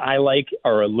horses that I like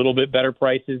are a little bit better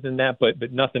prices than that,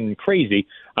 but nothing crazy.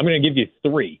 I'm going to give you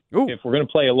 3. Ooh. If we're going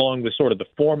to play along with sort of the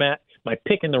format, my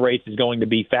pick in the race is going to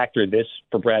be Factor This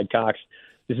for Brad Cox.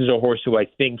 This is a horse who I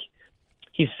think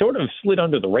he's sort of slid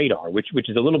under the radar, which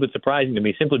is a little bit surprising to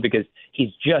me, simply because he's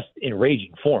just in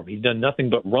raging form. He's done nothing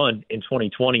but run in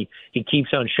 2020. He keeps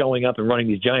on showing up and running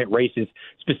these giant races,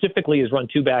 specifically his run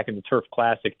 2 back in the Turf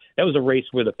Classic. That was a race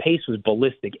where the pace was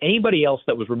ballistic. Anybody else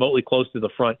that was remotely close to the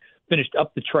front finished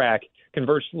up the track.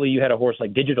 Conversely, you had a horse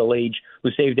like Digital Age,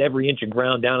 who saved every inch of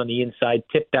ground down on the inside,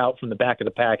 tipped out from the back of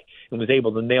the pack, and was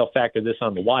able to nail Factor This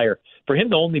on the wire. For him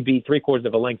to only be 3/4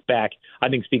 of a length back, I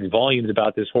think speaks volumes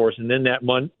about this horse. And then that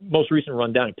most recent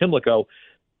run down at Pimlico,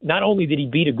 not only did he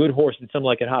beat a good horse in Some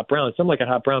Like It Hot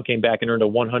Brown came back and earned a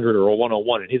 100 or a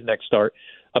 101 in his next start.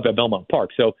 up at Belmont Park.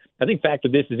 So I think Factor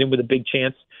This is in with a big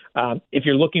chance. If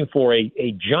you're looking for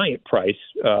a giant price,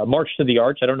 March to the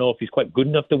Arch, I don't know if he's quite good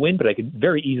enough to win, but I could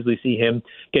very easily see him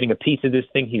getting a piece of this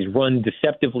thing. He's run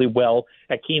deceptively well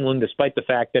at Keeneland, despite the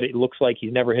fact that it looks like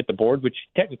he's never hit the board, which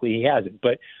technically he hasn't.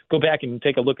 But go back and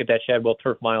take a look at that Shadwell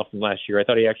Turf Mile from last year. I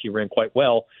thought he actually ran quite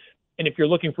well. And if you're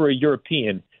looking for a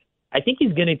European, I think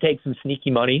he's going to take some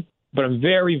sneaky money, but I'm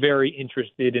very, very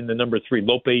interested in the number 3,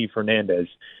 Lope Fernandez,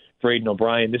 for Aidan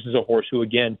O'Brien. This is a horse who,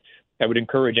 again, I would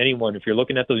encourage anyone, if you're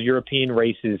looking at those European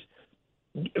races,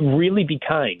 really be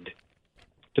kind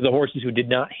to the horses who did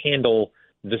not handle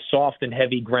the soft and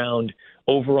heavy ground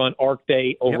over on Arc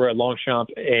Day, over at Longchamp,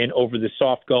 and over the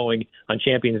soft going on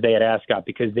Champions Day at Ascot,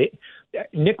 because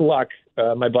Nick Luck,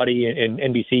 my buddy and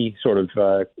NBC sort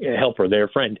of helper, their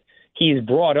friend, he has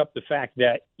brought up the fact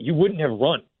that you wouldn't have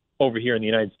run over here in the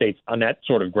United States on that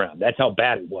sort of ground. That's how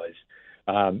bad it was.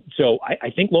 So I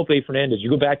think Lope Fernandez, you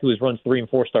go back to his runs 3 and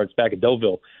 4 starts back at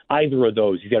Deauville, either of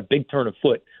those, he's got a big turn of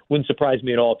foot. Wouldn't surprise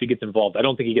me at all if he gets involved. I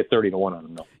don't think he gets 30-1 on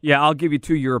him, though. Yeah, I'll give you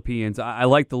 2 Europeans. I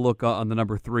like the look on the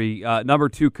number 3. Number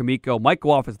 2, Kamiko, might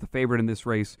go off as the favorite in this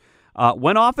race.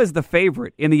 Went off as the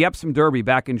favorite in the Epsom Derby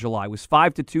back in July. Was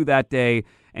 5-2 that day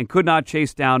and could not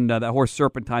chase down that horse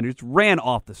Serpentine. Just ran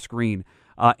off the screen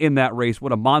in that race.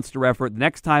 What a monster effort. The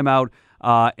next time out,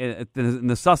 in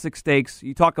the Sussex Stakes,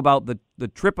 you talk about the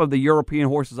trip of the European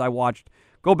horses I watched.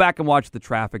 Go back and watch the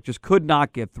traffic. Just could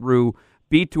not get through.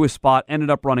 Beat to a spot. Ended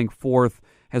up running 4th.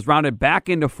 Has rounded back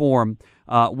into form,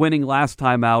 winning last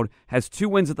time out. Has 2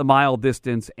 wins at the mile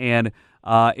distance and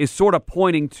is sort of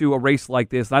pointing to a race like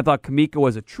this. And I thought Kamiko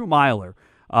was a true miler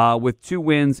with 2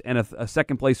 wins and a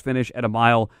second-place finish at a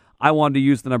mile. I wanted to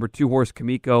use the number 2 horse,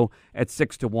 Kamiko, at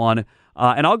 6-1.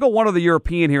 And I'll go one of the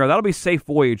European here. That'll be Safe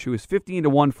Voyage, who is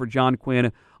 15-1 for John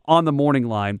Quinn on the morning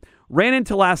line. Ran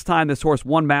into last time this horse,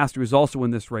 One Master, who's also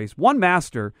in this race. One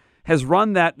Master has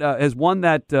won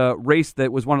that race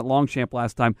that was won at Longchamp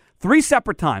last time 3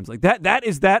 separate times. Like that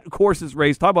is that course's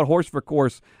race. Talk about horse for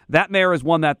course. That mare has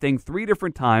won that thing 3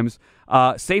 different times.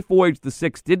 Safe Voyage, the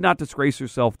 6th, did not disgrace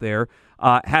herself there.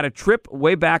 Had a trip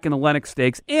way back in the Lennox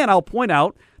Stakes. And I'll point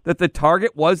out that the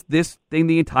target was this thing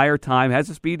the entire time. Has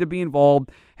the speed to be involved.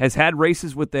 Has had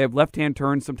races with the left-hand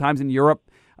turns sometimes in Europe.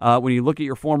 When you look at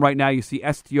your form right now, you see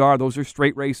STR. Those are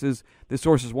straight races. This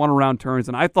horse has won around turns.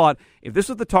 And I thought if this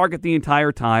was the target the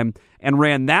entire time and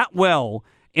ran that well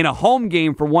in a home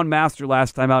game for One Master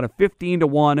last time out at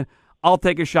 15-1, I'll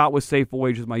take a shot with Safe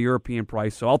Voyage as my European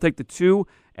price. So I'll take the 2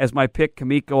 as my pick.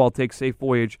 Kamiko, I'll take Safe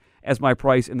Voyage as my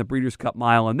price in the Breeders' Cup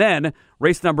Mile. And then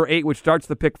race number 8, which starts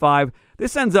the pick 5.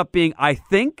 This ends up being, I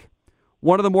think,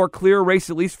 one of the more clear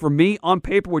races, at least for me on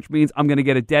paper, which means I'm going to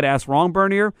get a dead-ass wrong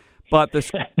burn here. But the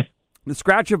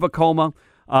scratch of Vekoma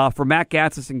for Matt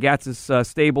Gatsis and Gatsis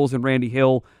Stables and Randy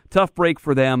Hill, tough break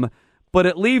for them. But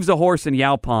it leaves a horse in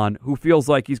Yaupan who feels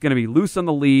like he's going to be loose on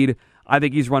the lead. I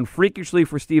think he's run freakishly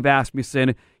for Steve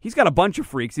Asmussen. He's got a bunch of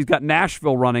freaks. He's got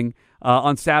Nashville running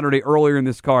on Saturday earlier in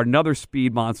this card, another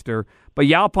speed monster. But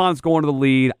Yaupan's going to the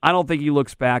lead. I don't think he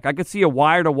looks back. I could see a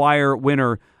wire-to-wire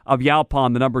winner of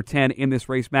Yaupan, the number 10, in this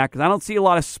race, Matt, because I don't see a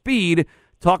lot of speed.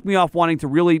 Talk me off wanting to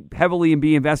really heavily and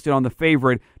be invested on the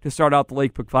favorite to start out the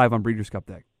Lake Pick 5 on Breeders' Cup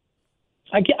Day.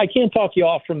 I can't talk you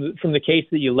off from the case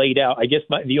that you laid out. I guess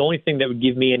the only thing that would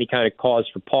give me any kind of cause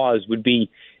for pause would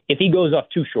be if he goes off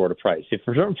too short a price. If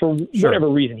for whatever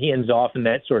reason he ends off in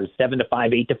that sort of 7-5,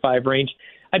 8-5 range,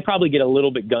 I'd probably get a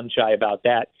little bit gun shy about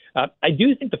that. I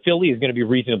do think the filly is going to be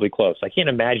reasonably close. I can't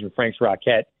imagine Frank's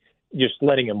Rockette just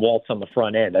letting him waltz on the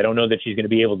front end. I don't know that she's going to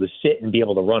be able to sit and be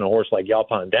able to run a horse like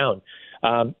Yaupan down.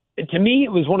 To me,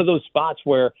 it was one of those spots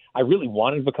where I really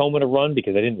wanted Vekoma to run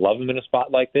because I didn't love him in a spot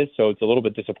like this, so it's a little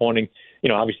bit disappointing. You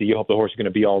know, obviously you hope the horse is going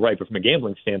to be all right, but from a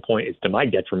gambling standpoint, it's to my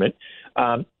detriment.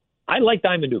 I like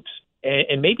Diamond Oops,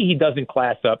 and maybe he doesn't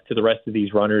class up to the rest of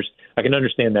these runners. I can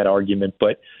understand that argument,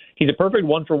 but he's a perfect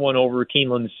 1-for-1 over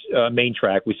Keeneland's main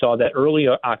track. We saw that early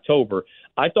October.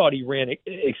 I thought he ran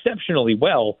exceptionally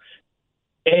well,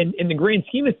 and in the grand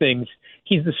scheme of things,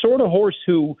 he's the sort of horse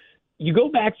who you go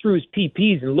back through his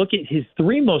PPs and look at his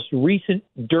 3 most recent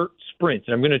dirt sprints.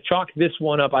 And I'm going to chalk this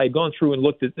one up. I had gone through and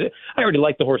looked at I already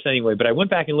liked the horse anyway, but I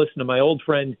went back and listened to my old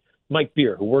friend Mike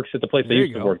Beer, who works at the place I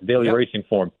used to work, Daily Racing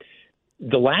Form.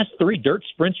 The last 3 dirt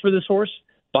sprints for this horse,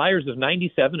 Buyers of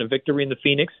 97, a victory in the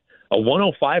Phoenix, a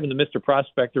 105 in the Mr.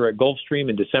 Prospector at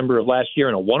Gulfstream in December of last year,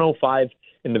 and a 105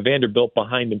 in the Vanderbilt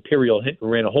behind Imperial Hint, who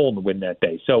ran a hole in the win that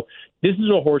day. So this is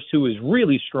a horse who is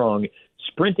really strong,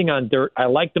 sprinting on dirt. I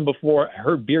liked him before. I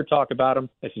heard Beer talk about him.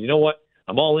 I said, you know what?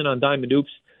 I'm all in on Diamond Oops.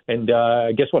 And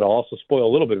guess what? I'll also spoil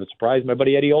a little bit of a surprise. My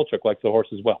buddy Eddie Olczyk likes the horse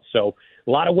as well. So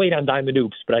a lot of weight on Diamond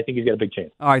Oops, but I think he's got a big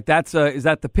chance. All right, that's is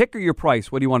that the pick or your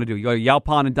price? What do you want to do? You go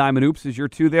Yalpon and Diamond Oops is your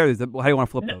two there? How do you want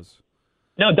to flip those?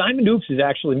 No, Diamond Oops is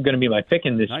actually going to be my pick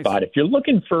in this spot. If you're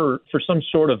looking for some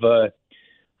sort of a,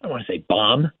 I don't want to say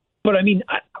bomb, but I mean,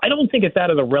 I don't think it's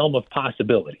out of the realm of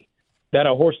possibility that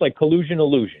a horse like Collusion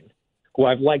Illusion, who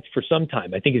I've liked for some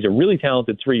time, I think he's a really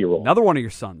talented 3-year-old. Another one of your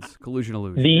sons, Collusion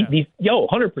Illusion.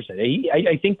 100%.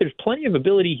 I think there's plenty of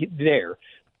ability there.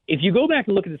 If you go back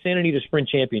and look at the Santa Anita Sprint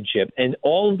Championship and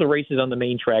all of the races on the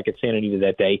main track at Santa Anita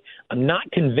that day, I'm not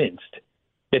convinced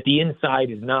that the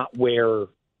inside is not where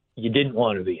you didn't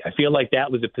want to be. I feel like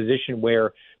that was a position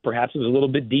where perhaps it was a little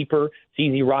bit deeper.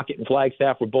 CZ Rocket and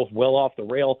Flagstaff were both well off the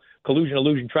rail. Collusion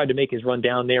Illusion tried to make his run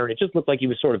down there, and it just looked like he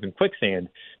was sort of in quicksand.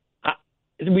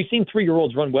 We've seen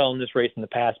 3-year-olds run well in this race in the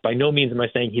past. By no means am I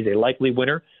saying he's a likely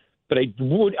winner, but I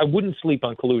wouldn't sleep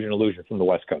on Collusion Illusion from the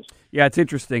West Coast. Yeah, it's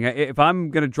interesting. If I'm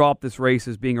going to draw up this race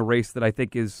as being a race that I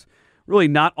think is really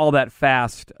not all that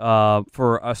fast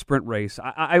for a sprint race,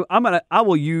 I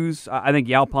think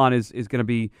Yalpon is going to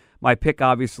be my pick,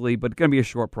 obviously, but it's going to be a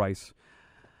short price.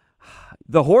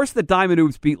 The horse that Diamond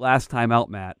Oops beat last time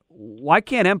out, Matt, why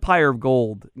can't Empire of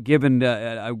Gold, given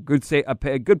a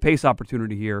good pace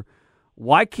opportunity here,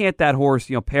 why can't that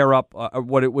horse, pair up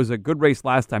what it was a good race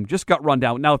last time? Just got run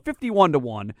down. Now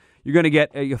 51-1, you're going to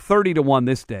get 30-1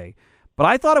 this day. But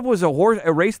I thought it was a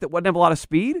race that wouldn't have a lot of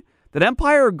speed. That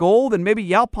Empire of Gold and maybe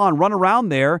Yalpon run around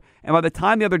there, and by the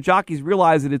time the other jockeys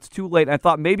realize that it's too late, I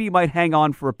thought maybe you might hang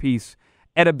on for a piece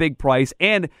at a big price.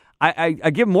 And I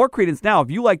give more credence now.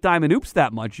 If you like Diamond Oops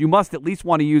that much, you must at least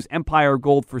want to use Empire of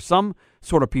Gold for some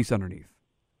sort of piece underneath.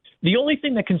 The only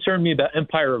thing that concerned me about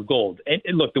Empire of Gold,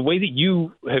 and look, the way that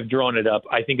you have drawn it up,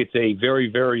 I think it's a very,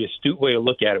 very astute way to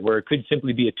look at it, where it could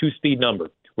simply be a 2-speed number,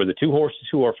 where the two horses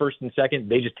who are first and second,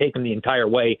 they just take them the entire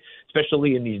way,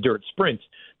 especially in these dirt sprints.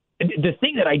 And the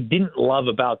thing that I didn't love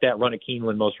about that run at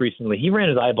Keeneland most recently, he ran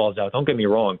his eyeballs out, don't get me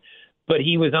wrong, but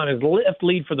he was on his left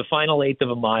lead for the final eighth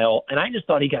of a mile, and I just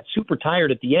thought he got super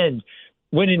tired at the end,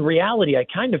 when in reality, I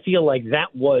kind of feel like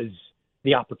that was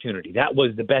the opportunity. That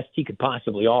was the best he could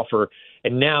possibly offer.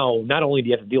 And now, not only do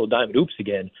you have to deal with Diamond Oops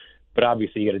again, but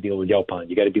obviously you got to deal with Yalpon.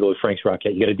 You got to deal with Frank's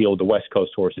Rocket. You got to deal with the West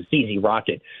Coast horses. CZ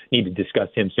Rocket, need to discuss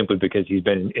him simply because he's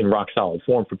been in rock solid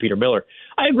form for Peter Miller.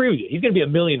 I agree with you. He's going to be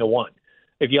 $1,000,000-1.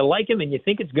 If you like him and you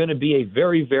think it's going to be a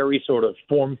very, very sort of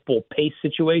formful pace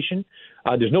situation,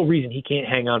 there's no reason he can't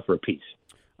hang on for a piece.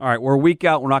 All right, we're a week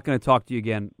out. We're not going to talk to you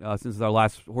again since it's our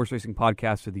last horse racing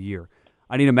podcast of the year.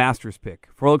 I need a Masters pick.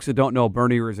 For folks that don't know,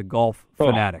 Bernier is a golf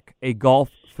fanatic.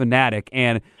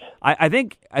 And I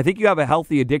think you have a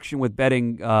healthy addiction with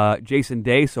betting Jason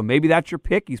Day, so maybe that's your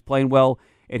pick. He's playing well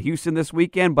at Houston this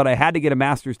weekend, but I had to get a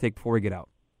Masters take before we get out.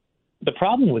 The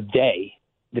problem with Day,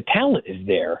 the talent is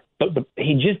there, but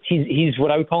he's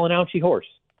what I would call an ouchie horse,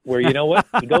 where you know what?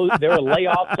 There are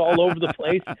layoffs all over the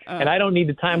place, and I don't need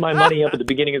to tie my money up at the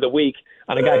beginning of the week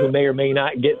on a guy who may or may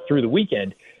not get through the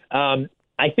weekend.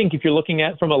 I think if you're looking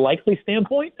at from a likely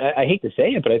standpoint, I hate to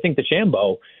say it, but I think the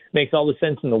Shambo makes all the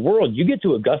sense in the world. You get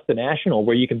to Augusta National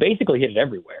where you can basically hit it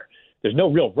everywhere. There's no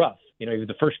real rough. You have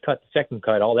the first cut, the second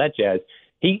cut, all that jazz.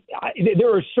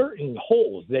 There are certain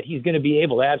holes that he's going to be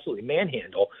able to absolutely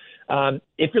manhandle.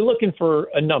 If you're looking for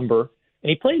a number, and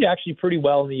he played actually pretty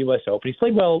well in the U.S. Open. He's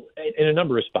played well in a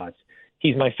number of spots.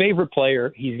 He's my favorite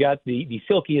player. He's got the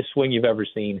silkiest swing you've ever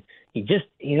seen.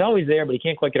 He's always there, but he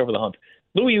can't quite get over the hump.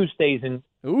 Louis Oosthuizen.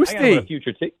 I got him on a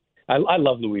future ticket. I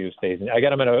love Louis Oosthuizen. I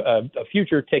got him on a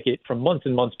future ticket from months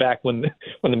and months back when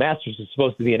the Masters was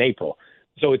supposed to be in April.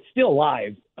 So it's still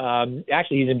live.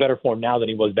 Actually, he's in better form now than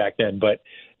he was back then. But,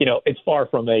 it's far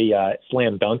from a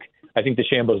slam dunk. I think the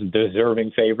Shambo's a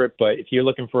deserving favorite. But if you're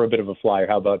looking for a bit of a flyer,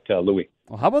 how about Louis?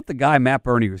 Well, how about the guy, Matt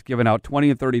Bernier, who's giving out 20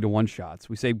 and 30-1 shots?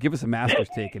 We say, give us a Masters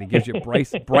take, and he gives you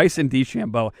Bryson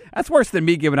DeChambeau. That's worse than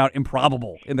me giving out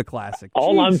Improbable in the Classic.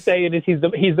 All I'm saying is he's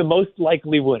the most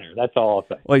likely winner. That's all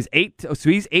I'll say. Well,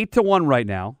 he's 8-1 right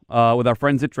now with our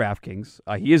friends at DraftKings.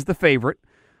 He is the favorite.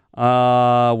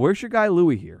 Where's your guy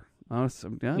Louis here?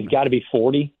 He's got to be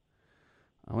 40.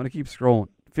 I want to keep scrolling.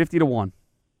 50-1.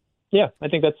 Yeah, I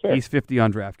think that's fair. He's 50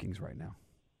 on DraftKings right now.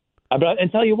 And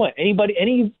tell you what,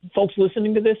 any folks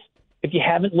listening to this, if you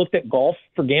haven't looked at golf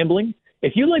for gambling,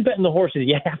 if you like betting the horses,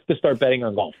 you have to start betting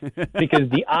on golf because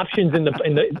the options in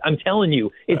the I'm telling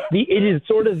you, it is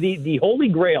sort of the holy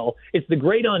grail. It's the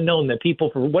great unknown that people,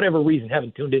 for whatever reason,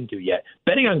 haven't tuned into yet.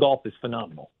 Betting on golf is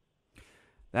phenomenal.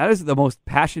 That is the most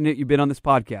passionate you've been on this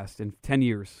podcast in 10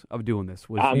 years of doing this.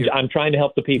 I'm trying to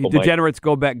help the people, degenerates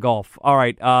go bet golf. All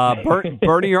right.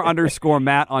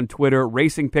 Bernier_Matt on Twitter,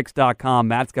 racingpicks.com.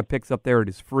 Matt's got picks up there. It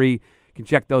is free. You can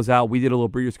check those out. We did a little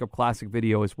Breeders' Cup Classic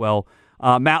video as well.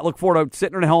 Matt, look forward to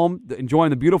sitting at home, enjoying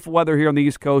the beautiful weather here on the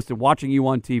East Coast and watching you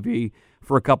on TV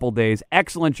for a couple days.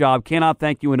 Excellent job. Cannot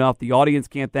thank you enough. The audience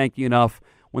can't thank you enough.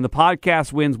 When the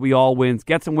podcast wins, we all win.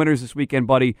 Get some winners this weekend,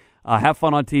 buddy. Have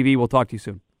fun on TV. We'll talk to you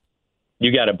soon.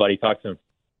 You got it, buddy. Talk soon.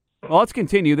 Well, let's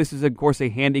continue. This is, of course, a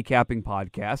handicapping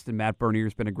podcast, and Matt Bernier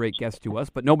has been a great guest to us,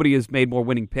 but nobody has made more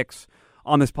winning picks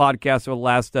on this podcast over the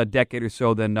last decade or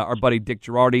so than our buddy Dick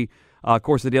Girardi. Of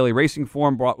course, the Daily Racing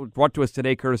Form brought to us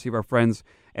today courtesy of our friends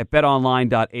at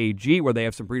betonline.ag, where they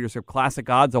have some Breeders' Cup Classic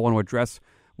odds I want to address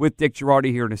with Dick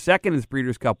Girardi here in a second. It's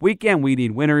Breeders' Cup weekend. We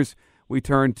need winners. We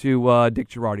turn to Dick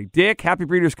Girardi. Dick, happy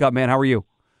Breeders' Cup, man. How are you?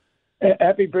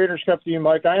 Happy Breeders' Cup to you,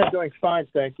 Mike. I am doing fine,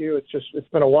 thank you. It's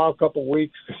been a wild couple of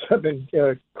weeks because I've been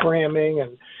cramming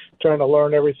and trying to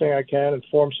learn everything I can and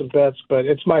form some bets. But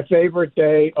it's my favorite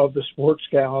day of the sports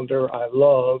calendar. I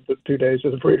love the 2 days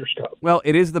of the Breeders' Cup. Well,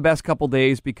 it is the best couple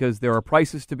days because there are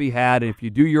prices to be had. And if you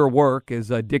do your work, as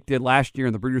Dick did last year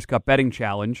in the Breeders' Cup Betting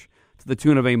Challenge, to the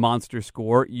tune of a monster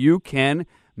score, you can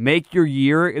make your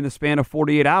year in the span of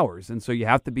 48 hours. And so you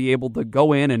have to be able to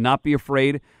go in and not be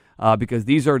afraid because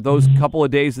these are those couple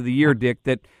of days of the year, Dick,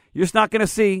 that you're just not going to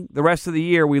see the rest of the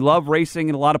year. We love racing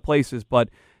in a lot of places, but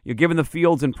you're given the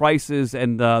fields and prices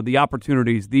and the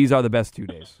opportunities, these are the best 2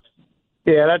 days.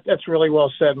 Yeah, that's really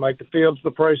well said, Mike. The fields,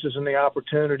 the prices, and the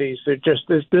opportunities. They're just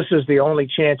this is the only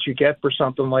chance you get for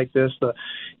something like this.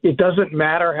 It doesn't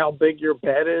matter how big your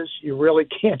bet is. You really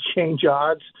can't change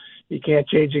odds. You can't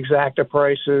change exacta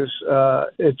prices.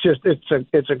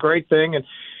 It's a great thing. And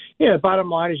yeah, the bottom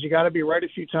line is you got to be right a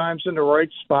few times in the right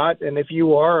spot. And if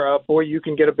you are, boy, you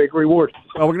can get a big reward.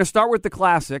 Well, we're going to start with the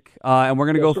Classic, and we're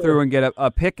going to go through and get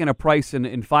a pick and a price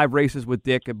in 5 races with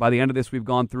Dick. By the end of this, we've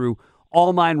gone through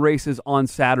all 9 races on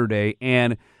Saturday.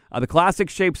 And the Classic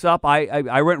shapes up.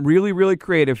 I went really, really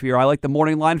creative here. I like the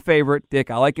morning line favorite,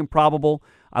 Dick. I like Improbable.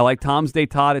 I like Tom's Day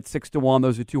Todd at 6-1.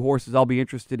 Those are 2 horses I'll be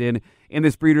interested in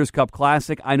this Breeders' Cup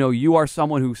Classic. I know you are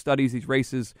someone who studies these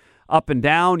races up and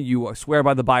down. You swear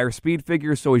by the Beyer speed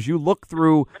figure. So as you look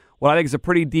through what I think is a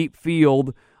pretty deep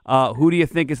field, who do you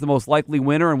think is the most likely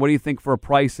winner, and what do you think for a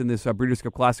price in this Breeders'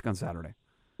 Cup Classic on Saturday?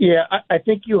 Yeah, I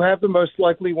think you have the most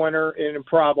likely winner in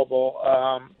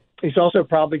Improbable. He's also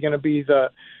probably going to be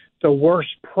the worst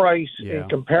price in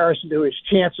comparison to his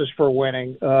chances for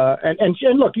winning. And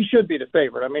look, he should be the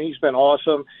favorite. I mean, he's been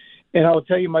awesome. And I'll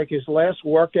tell you, Mike, his last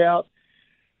workout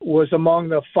was among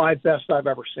the 5 best I've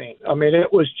ever seen. I mean,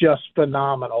 it was just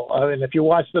phenomenal. I mean, if you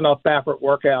watched enough Baffert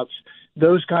workouts,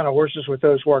 those kind of horses with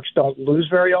those works don't lose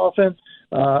very often.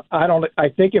 I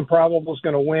think Improbable is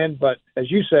going to win, but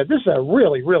as you said, this is a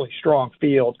really, really strong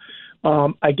field.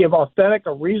 I give Authentic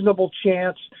a reasonable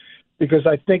chance because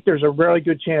I think there's a really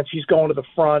good chance he's going to the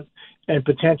front and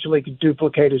potentially could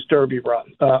duplicate his Derby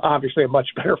run. Obviously a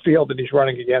much better field that he's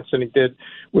running against than he did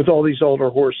with all these older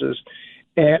horses.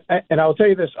 And I'll tell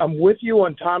you this, I'm with you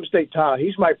on Tom's Day Todd.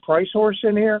 He's my price horse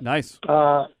in here. Nice.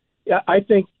 I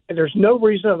think there's no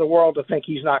reason in the world to think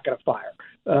he's not going to fire.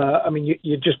 I mean,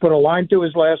 you just put a line through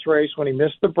his last race when he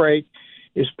missed the break.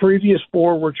 His previous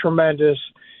 4 were tremendous.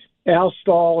 Al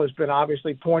Stahl has been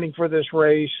obviously pointing for this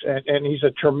race, and he's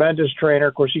a tremendous trainer.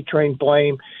 Of course, he trained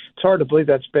Blame. It's hard to believe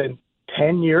that's been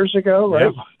 10 years ago,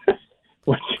 right?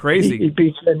 Yeah. Crazy. He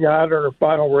beat Senada in her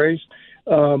final race.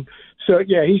 So,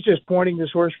 yeah, he's just pointing this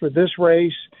horse for this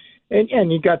race.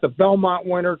 And you got the Belmont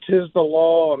winner, Tis the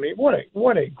Law. I mean,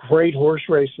 what a great horse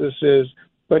race this is.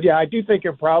 But, yeah, I do think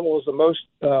Improbable is the most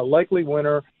likely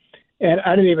winner. And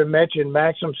I didn't even mention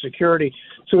Maximum Security.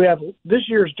 So we have this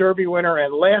year's Derby winner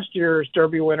and last year's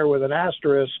Derby winner with an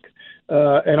asterisk,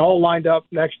 and all lined up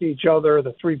next to each other,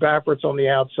 the 3 Bafferts on the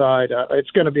outside. It's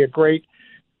going to be a great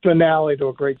finale to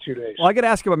a great 2 days. Well, I got to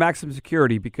ask you about Maximum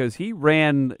Security because he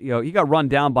got run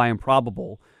down by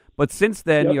Improbable. But since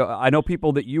then, I know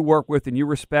people that you work with and you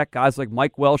respect, guys like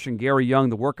Mike Welsh and Gary Young.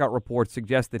 The workout reports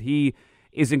suggest that he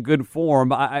is in good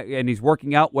form and he's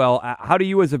working out well. How do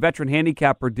you, as a veteran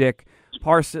handicapper, Dick,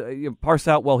 parse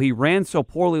out, well, he ran so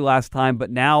poorly last time,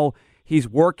 but now he's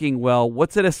working well?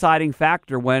 What's a deciding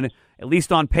factor when, at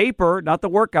least on paper, not the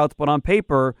workouts, but on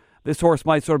paper, this horse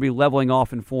might sort of be leveling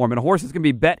off in form? And a horse is going to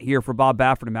be bet here for Bob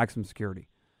Baffert and Maximum Security.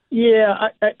 Yeah,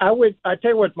 I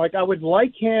tell you what, Mike, I would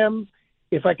like him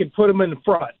if I could put him in the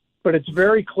front, but it's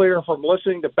very clear from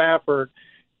listening to Baffert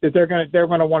that they're going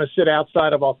to want to sit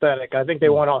outside of Authentic. I think they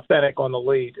want Authentic on the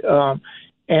lead.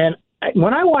 And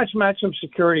when I watch Maximum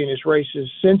Security in his races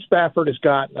since Baffert has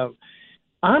gotten them,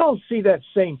 I don't see that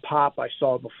same pop I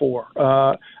saw before.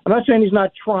 I'm not saying he's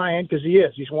not trying, because he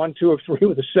is. He's 1, 2, or 3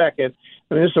 with a second.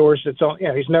 I mean, this horse,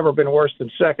 he's never been worse than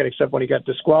second, except when he got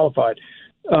disqualified.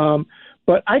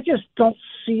 But I just don't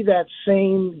see that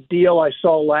same deal I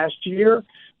saw last year.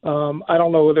 I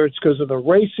don't know whether it's because of the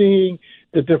racing,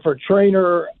 the different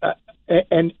trainer,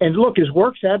 and look, his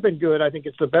works have been good. I think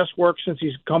it's the best work since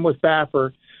he's come with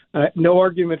Baffert. No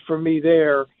argument for me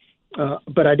there.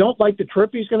 But I don't like the trip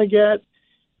he's going to get.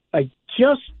 I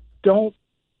just don't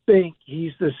think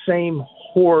he's the same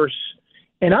horse.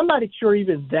 And I'm not sure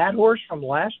even that horse from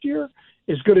last year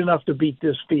is good enough to beat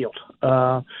this field.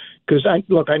 Because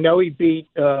I know he beat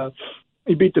the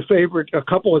favorite a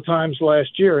couple of times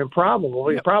last year.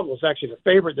 Improbable. Yep. Improbable is actually the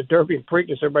favorite. The Derby and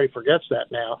Preakness, everybody forgets that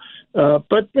now.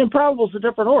 But Improbable is a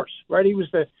different horse, right? He was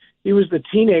the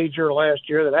teenager last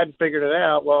year that hadn't figured it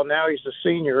out. Well, now he's a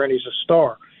senior and he's a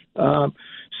star.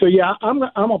 So yeah, I'm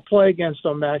gonna play against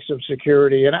on Maximum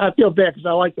Security, and I feel bad because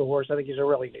I like the horse. I think he's a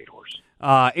really neat horse.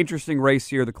 Interesting race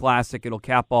here, the Classic. It'll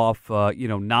cap off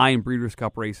 9 Breeders'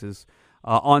 Cup races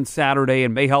on Saturday,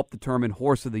 and may help determine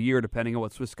Horse of the Year depending on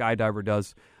what Swiss Skydiver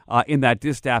does in that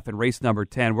distaff in race number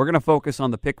 10. We're going to focus on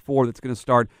the pick 4 that's going to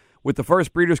start with the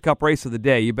first Breeders' Cup race of the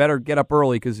day. You better get up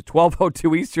early because at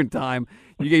 12:02 Eastern Time,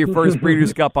 you get your first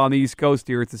Breeders' Cup on the East Coast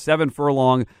here. It's a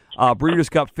 7-furlong Breeders'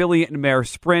 Cup filly and mare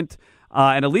sprint.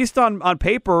 And at least on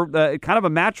paper, kind of a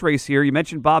match race here. You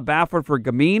mentioned Bob Baffert for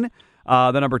Gamine,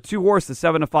 the number 2 horse, the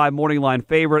 7-5 morning line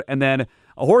favorite, and then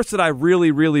a horse that I've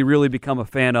really, really, really become a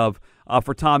fan of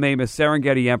for Tom Amoss,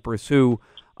 Serengeti Empress, who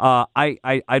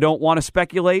I don't want to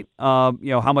speculate, how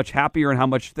much happier and how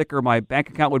much thicker my bank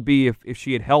account would be if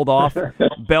she had held off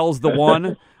Bell's the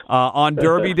One on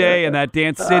Derby Day in that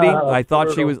Dance City. I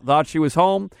thought she was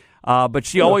home, but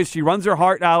she runs her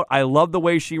heart out. I love the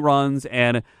way she runs,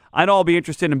 and I know I'll be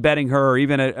interested in betting her,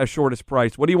 even at a shortest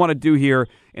price. What do you want to do here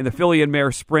in the filly and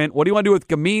mare sprint? What do you want to do with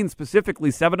Gamine specifically?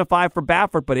 7-5 for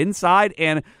Baffert, but inside.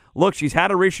 And look, she's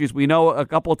had her issues. We know a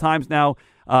couple of times now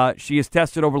she has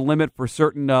tested over the limit for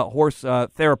certain horse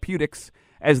therapeutics,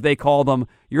 as they call them.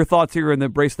 Your thoughts here in the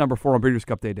race number 4 on Breeders'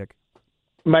 Cup Day, Dick?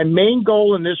 My main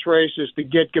goal in this race is to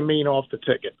get Gamine off the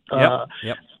ticket.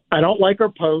 Yep. I don't like her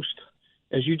post.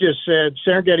 As you just said,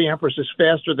 Serengeti Empress is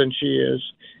faster than she is.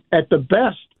 At the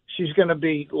best, she's going to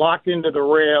be locked into the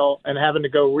rail and having to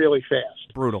go really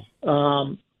fast. Brutal.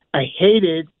 I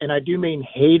hated, and I do mean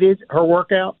hated, her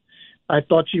workout. I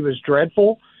thought she was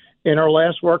dreadful in her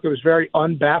last work. It was very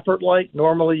un-Baffert-like.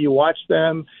 Normally you watch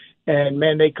them, and,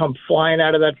 man, they come flying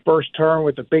out of that first turn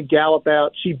with a big gallop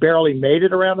out. She barely made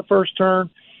it around the first turn.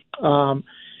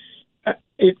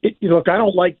 Look, I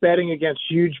don't like betting against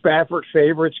huge Baffert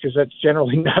favorites because that's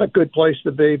generally not a good place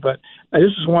to be, but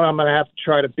this is one I'm going to have to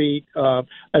try to beat. I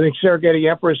think Serengeti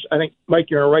Empress,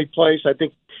 Mike, you're in the right place. I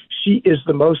think she is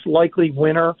the most likely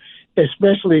winner,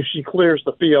 especially if she clears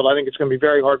the field. I think it's going to be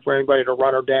very hard for anybody to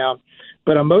run her down.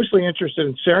 But I'm mostly interested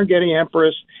in Serengeti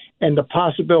Empress and the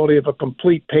possibility of a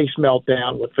complete pace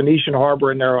meltdown with Venetian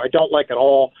Harbor in there. I don't like at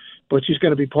all, but she's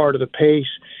going to be part of the pace.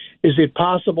 Is it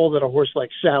possible that a horse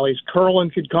like Sally's Curlin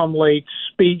could come late?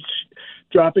 Speech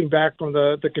dropping back from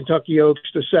the Kentucky Oaks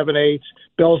to 7/8.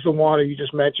 Bell's the One, you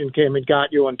just mentioned, came and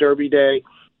got you on Derby Day.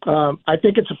 I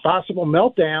think it's a possible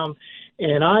meltdown,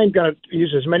 and I'm going to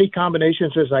use as many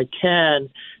combinations as I can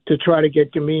to try to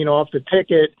get Gamine off the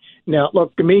ticket. Now,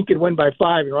 look, Gamine could win by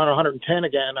 5 and run 110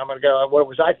 again. I'm going to go, what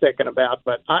was I thinking about?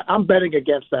 But I'm betting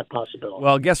against that possibility.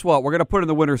 Well, guess what? We're going to put her in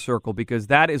the winner's circle because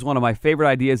that is one of my favorite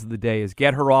ideas of the day is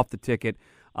get her off the ticket.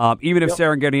 Even if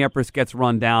Serengeti Empress gets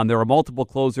run down, there are multiple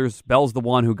closers. Bell's the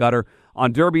One who got her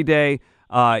on Derby Day.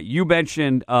 You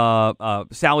mentioned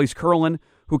Sally's Curlin,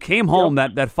 who came home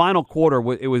that final quarter.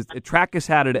 Trackus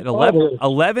had it at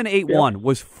 11-8-1,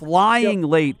 was flying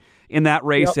late in that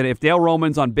race, and if Dale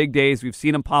Roman's on big days, we've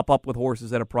seen him pop up with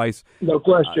horses at a price. No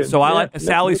question. So I like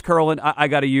Sally's Curlin. I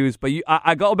got to use, but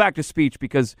I go back to Speech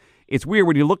because it's weird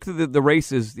when you look through the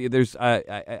races. There's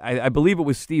I believe it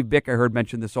was Steve Bick I heard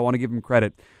mention this, so I want to give him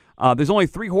credit. There's only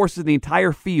 3 horses in the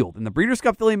entire field in the Breeders'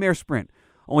 Cup Filly Mare Sprint.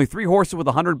 Only 3 horses with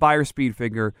a 100 buyer speed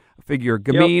figure.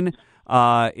 Gamine,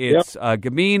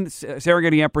 Gamine,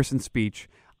 Serengeti Empress, and Speech.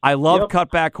 I love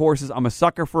cutback horses. I'm a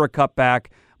sucker for a cutback.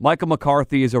 Michael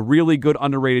McCarthy is a really good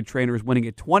underrated trainer, is winning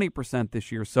at 20%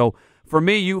 this year. So for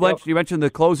me, you mentioned the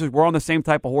closers. We're on the same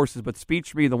type of horses, but Speech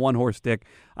to me, the 1-horse stick.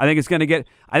 I think it's going to get.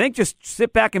 I think just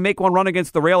sit back and make one run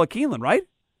against the rail of Keeneland, right?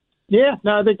 Yeah,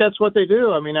 no, I think that's what they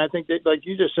do. I mean, I think that, like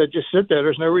you just said, just sit there.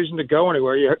 There's no reason to go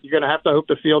anywhere. You're going to have to hope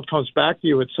the field comes back to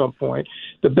you at some point.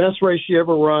 The best race she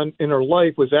ever run in her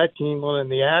life was at Keeneland in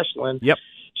the Ashland. Yep.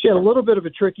 She had a little bit of a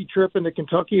tricky trip in the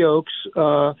Kentucky Oaks.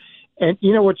 And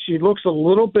you know what? She looks a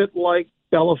little bit like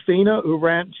Bellafina, who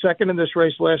ran second in this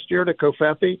race last year to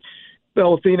Kofefi.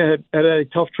 Bellafina had a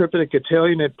tough trip at the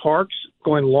Cotillion at Parks,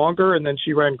 going longer, and then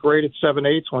she ran great at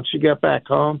 7/8 once she got back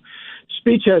home.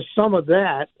 Speech has some of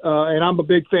that, and I'm a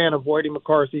big fan of Whitey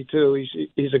McCarthy too.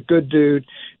 He's a good dude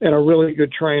and a really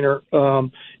good trainer.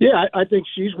 I think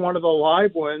she's one of the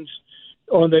live ones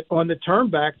on the turn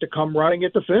back to come running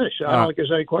at the finish. I don't think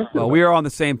there's any question. Well, we are on the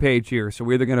same page here, so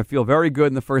we're either going to feel very good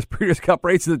in the first Breeders' Cup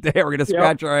race of the day, or we're going to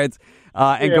scratch our heads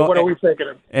and go. What are we thinking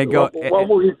of? And go. What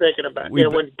were we thinking about?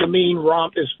 When Gamine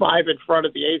Romp is 5 in front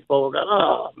of the 8th pole, we're going,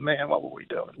 oh man, what were we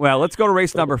doing? Well, let's go to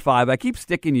race number 5. I keep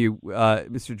sticking you,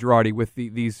 Mr. Girardi, with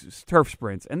these turf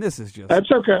sprints, and this is just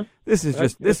that's okay. This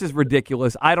is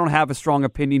ridiculous. I don't have a strong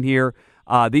opinion here.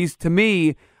 These, to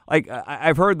me. Like,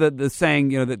 I've heard the saying,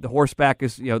 that the horseback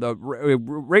is, the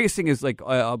racing is like,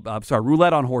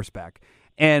 roulette on horseback.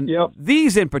 And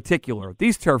these in particular,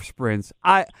 these turf sprints,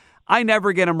 I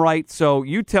never get them right. So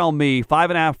you tell me,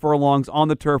 5.5 furlongs on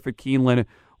the turf at Keeneland,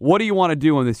 what do you want to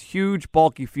do in this huge,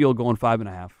 bulky field going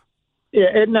 5.5? Yeah,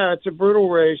 it's a brutal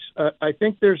race. I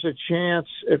think there's a chance.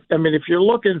 If you're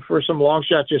looking for some long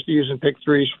shots, just using pick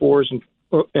 3s, 4s,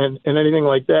 and anything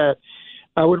like that,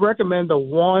 I would recommend the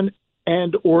 1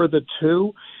 and or the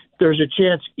 2. There's a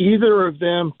chance either of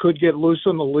them could get loose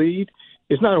on the lead.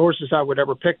 It's not horses I would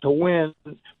ever pick to win,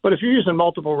 but if you're using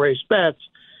multiple race bets,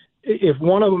 if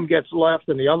one of them gets left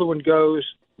and the other one goes,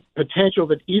 potential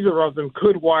that either of them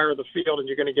could wire the field, and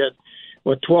you're going to get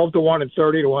 12-1 and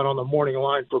 30-1 on the morning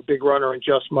line for Big Runner and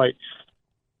Just Might.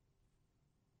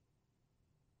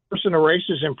 Person of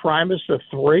races in Primus, the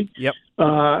 3. Yep.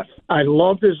 I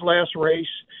loved his last race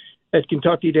at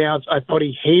Kentucky Downs. I thought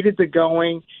he hated the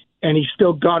going, and he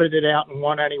still gutted it out and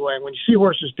won anyway. When you see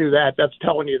horses do that, that's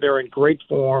telling you they're in great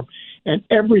form. And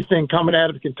everything coming out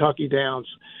of Kentucky Downs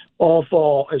all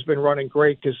fall has been running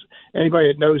great, because anybody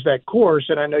that knows that course,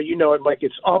 and I know you know it, Mike,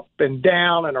 it's up and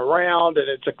down and around, and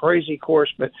it's a crazy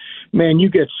course, but, man, you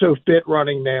get so fit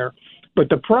running there. But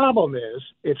the problem is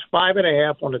it's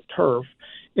 5.5 on the turf,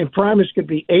 and Primus could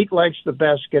be 8 lengths the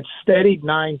best, get steadied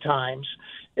 9 times.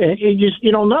 And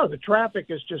you don't know. The traffic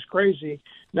is just crazy.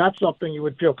 Not something you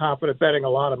would feel confident betting a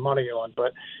lot of money on.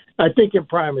 But I think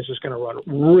Imprimus is going to run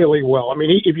really well. I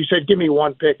mean, if you said give me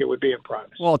one pick, it would be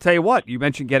Imprimus. Well, I'll tell you what. You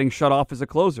mentioned getting shut off as a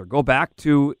closer. Go back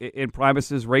to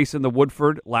Imprimus's race in the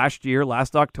Woodford last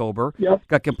October. Yep.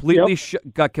 Got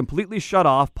completely shut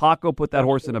off. Paco put that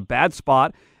horse in a bad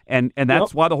spot. And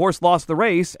that's why the horse lost the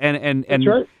race. And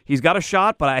right. He's got a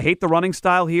shot, but I hate the running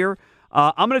style here.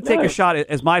 I'm going to take a shot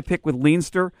as my pick with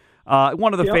Leinster,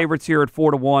 one of the favorites here at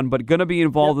 4-1, but going to be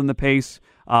involved in the pace.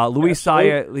 Luis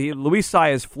Saya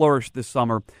has flourished this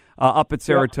summer up at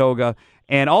Saratoga,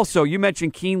 and also you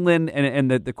mentioned Keeneland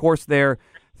and the course there.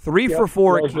 3 for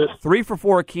 4 at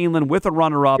Keeneland with a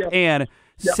runner-up, and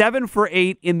 7 for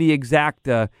 8 in the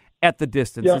exacta at the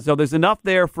distance. And so there's enough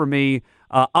there for me.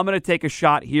 I'm going to take a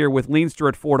shot here with Leinster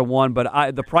at 4-1,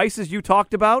 but the prices you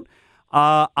talked about.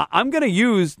 I'm going to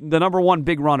use the number 1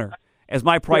 Big Runner as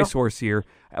my price horse here.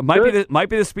 It might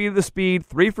be the speed of the speed.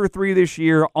 3 for 3 this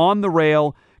year on the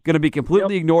rail. Going to be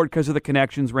completely ignored because of the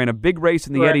connections. Ran a big race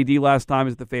in the Eddie D last time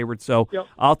as the favorite. So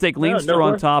I'll take Leinster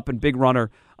on top and Big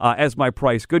Runner as my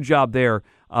price. Good job there.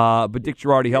 But Dick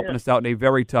Girardi helping us out in a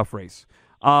very tough race.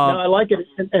 No, I like it.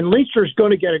 And Leinster's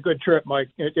going to get a good trip, Mike.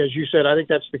 As you said, I think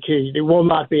that's the key. He will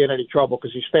not be in any trouble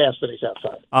because he's fast and he's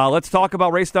outside. Let's talk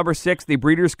about race number 6, the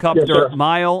Breeders' Cup Dirt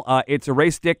Mile. It's a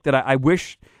race, Dick, that I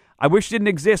wish didn't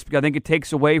exist, because I think it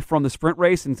takes away from the sprint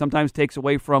race and sometimes takes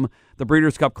away from the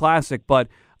Breeders' Cup Classic. But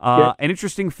an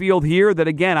interesting field here that,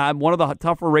 again, I'm one of the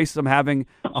tougher races I'm having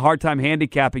a hard time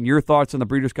handicapping. Your thoughts on the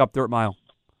Breeders' Cup Dirt Mile?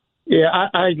 Yeah,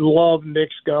 I love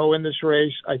Nick's go in this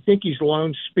race. I think he's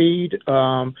loan speed.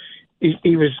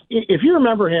 He was, if you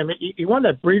remember him, he won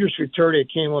that Breeders' Futurity at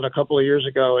Keeneland a couple of years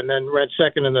ago, and then ran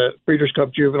second in the Breeders'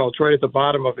 Cup Juvenile. It's right at the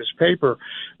bottom of his paper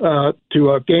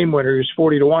to a game winner. He was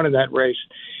 40-1 in that race.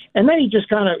 And then he just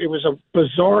it was a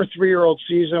bizarre 3-year-old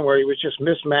season where he was just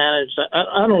mismanaged.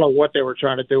 I don't know what they were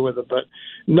trying to do with it, but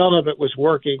none of it was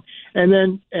working. And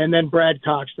then Brad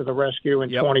Cox to the rescue in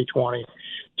 2020.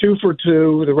 2 for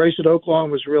 2. The race at Oaklawn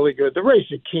was really good. The race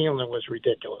at Keeneland was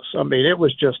ridiculous. I mean, it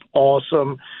was just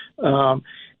awesome.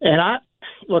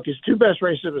 Look, his 2 best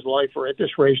races of his life are at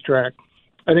this racetrack.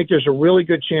 I think there's a really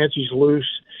good chance he's loose.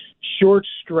 Short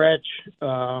stretch.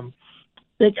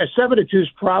 think a 7-2 is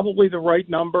probably the right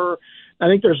number. I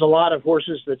think there's a lot of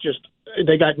horses that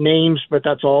they got names, but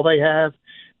that's all they have.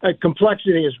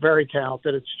 Complexity is very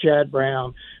talented. It's Chad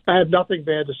Brown. I have nothing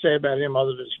bad to say about him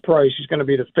other than his price. He's going to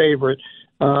be the favorite,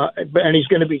 and he's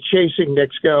going to be chasing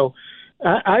Nixco.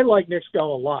 I like Nixco a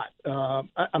lot.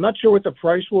 I'm not sure what the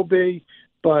price will be,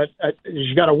 but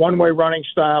he's got a one-way running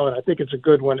style, and I think it's a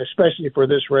good one, especially for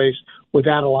this race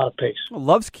without a lot of pace.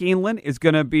 Loves Keeneland, is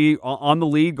going to be on the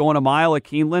lead, going a mile at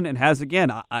Keeneland, and has,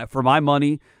 again, for my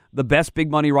money, the best big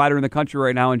money rider in the country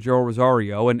right now in Joe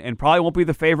Rosario, and probably won't be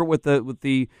the favorite with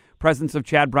the presence of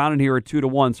Chad Brown in here at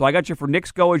 2-1. So I got you for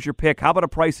Nixco as your pick. How about a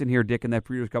price in here, Dick, in that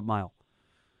Breeders' Cup Mile?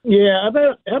 Yeah,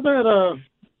 how about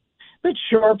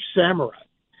Sharp Samurai?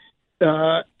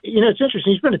 It's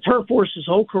interesting. He's been a turf horse his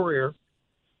whole career.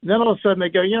 Then all of a sudden they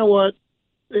go, you know what?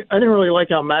 I didn't really like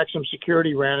how Maxim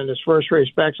Security ran in his first race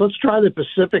back, so let's try the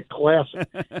Pacific Classic.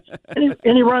 and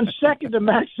he runs second to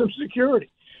Maxim Security.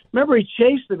 Remember, he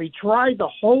chased him. He tried the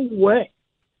whole way.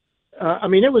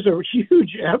 It was a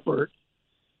huge effort.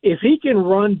 If he can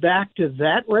run back to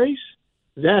that race,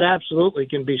 that absolutely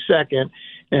can be second.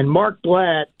 And Mark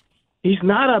Blatt, he's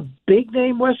not a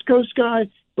big-name West Coast guy,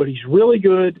 but he's really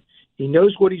good. He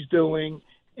knows what he's doing.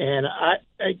 And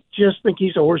I just think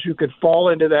he's a horse who could fall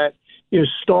into that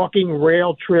stalking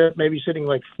rail trip, maybe sitting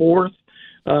like fourth.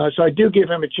 So I do give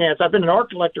him a chance. I've been an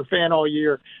Art Collector fan all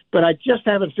year, but I just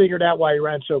haven't figured out why he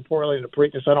ran so poorly in the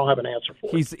Preakness. I don't have an answer for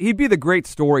it. He'd be the great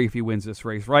story if he wins this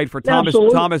race, right? For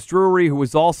Thomas Drury, who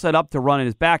was all set up to run in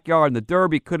his backyard in the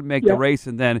Derby, couldn't make the race,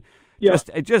 and then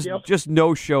just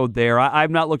no-showed there.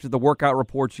 I've not looked at the workout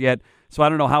reports yet, so I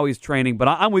don't know how he's training. But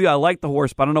I'm with you. I like the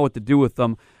horse, but I don't know what to do with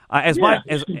them. As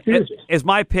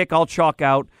my pick, I'll chalk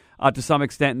out to some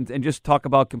extent and just talk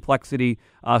about complexity,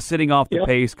 sitting off the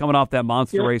pace, coming off that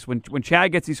monster race. When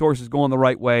Chad gets these horses going the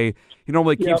right way, he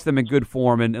normally keeps them in good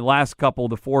form. And the last couple,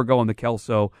 the Forgo and the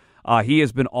Kelso, he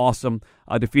has been awesome,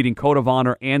 defeating Code of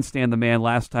Honor and Stand the Man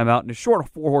last time out in a short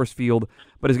 4-horse field,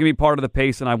 but is going to be part of the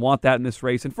pace, and I want that in this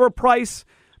race. And for a price,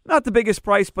 not the biggest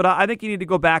price, but I think you need to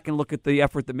go back and look at the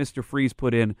effort that Mr. Freeze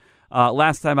put in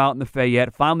last time out in the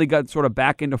Fayette. Finally got sort of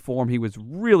back into form. He was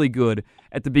really good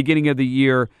at the beginning of the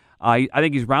year. I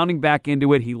think he's rounding back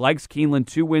into it. He likes Keeneland,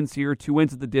 2 wins here, 2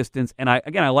 wins at the distance. And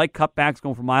I like cutbacks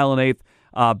going from 1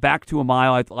 1/8 back to a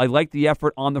mile. I like the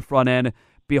effort on the front end,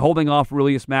 be holding off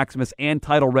Aurelius Maximus and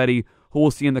Title Ready, who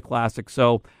we'll see in the Classic.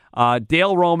 So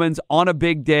Dale Romans on a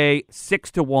big day,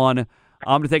 6-1.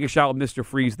 I'm going to take a shot with Mr.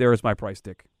 Freeze there as my price,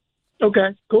 Dick. Okay,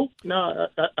 cool. No,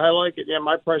 I like it. Yeah,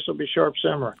 my price will be Sharp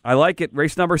Samurai. I like it.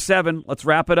 Race number 7. Let's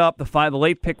wrap it up. The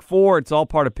late pick 4. It's all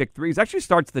part of pick 3. It actually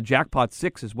starts the jackpot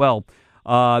 6 as well.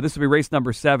 This will be race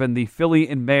number 7. The Filly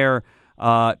and Mare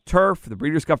Turf, the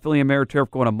Breeders' Cup Filly and Mare Turf,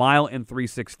 going 1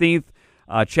 3/16.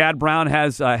 Chad Brown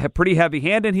has a pretty heavy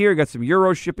hand in here. Got some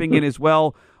Euro shipping in as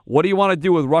well. What do you want to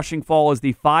do with Rushing Fall as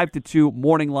the 5-2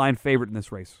 morning line favorite in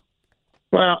this race?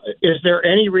 Well, is there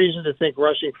any reason to think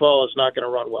Rushing Fall is not going to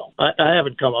run well? I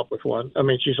haven't come up with one.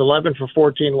 She's 11 for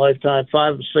 14 lifetime,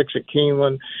 5 of 6 at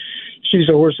Keeneland. She's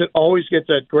a horse that always gets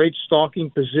that great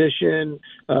stalking position.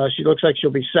 She looks like she'll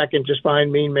be second just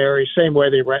behind Mean Mary, same way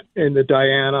they ran in the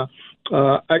Diana.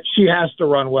 She has to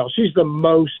run well. She's the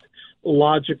most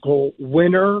logical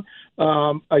winner.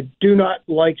 I do not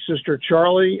like Sister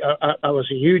Charlie. I was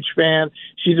a huge fan.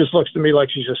 She just looks to me like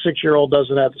she's a 6-year-old,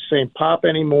 doesn't have the same pop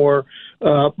anymore.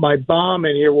 My bomb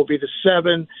in here will be the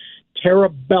 7,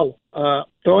 Terabella.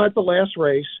 Throw out the last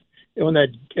race on that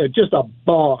just a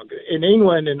bog. In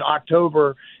England in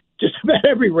October, just about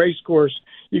every race course,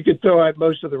 you could throw out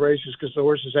most of the races because the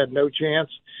horses had no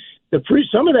chance.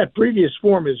 Some of that previous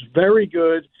form is very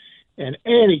good. And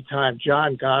anytime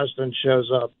John Gosden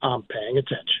shows up, I'm paying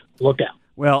attention. Look out.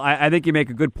 Well, I think you make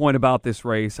a good point about this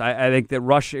race. I think that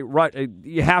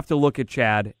you have to look at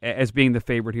Chad as being the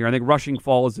favorite here. I think Rushing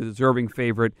Fall is a deserving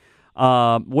favorite.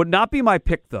 Would not be my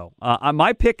pick, though.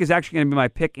 My pick is actually going to be my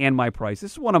pick and my price.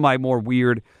 This is one of my more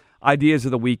weird ideas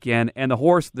of the weekend, and the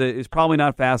horse that is probably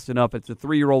not fast enough. It's a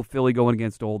 3-year-old filly going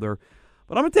against older.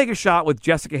 But I'm going to take a shot with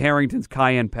Jessica Harrington's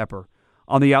Cayenne Pepper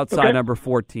on the outside, number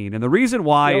 14. And the reason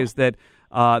why is that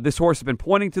this horse has been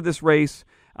pointing to this race,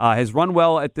 has run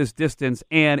well at this distance,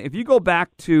 and if you go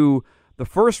back to the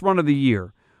first run of the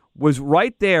year, was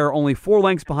right there, only 4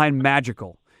 lengths behind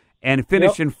Magical, and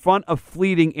finished in front of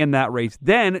Fleeting in that race.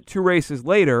 Then, 2 races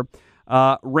later,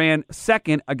 ran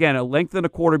second, again, a length and a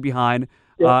quarter behind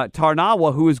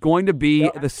Tarnawa, who is going to be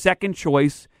the second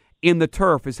choice in the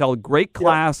turf, has held great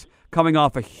class, coming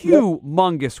off a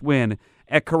humongous win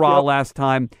at Corral last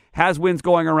time, has wins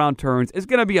going around turns, is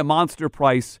going to be a monster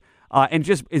price, and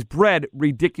just is bred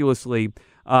ridiculously.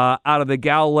 out of the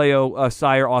Galileo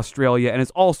sire Australia, and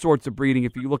it's all sorts of breeding.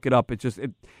 If you look it up, it's just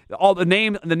all the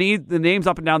names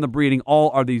up and down the breeding. All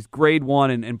are these Grade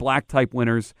 1 and black type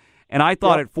winners. And I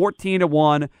thought at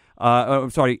 14-1,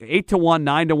 8-1,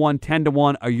 9-1,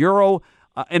 10-1, a Euro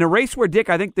in a race where, Dick,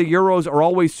 I think the Euros are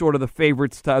always sort of the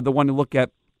favorites, the one to look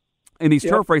at in these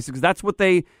turf races, because that's what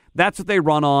they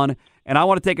run on. And I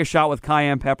want to take a shot with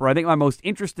Cayenne Pepper. I think my most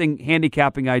interesting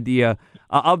handicapping idea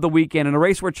of the weekend in a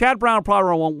race where Chad Brown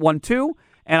probably won 2,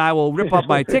 and I will rip up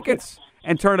my tickets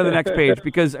and turn to the next page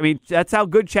because, I mean, that's how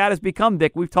good Chad has become,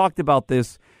 Dick. We've talked about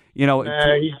this. You know,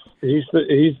 he's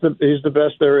the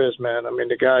best there is, man. I mean,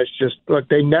 the guys just look.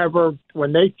 They never,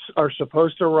 when they are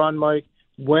supposed to run, Mike.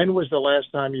 When was the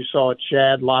last time you saw a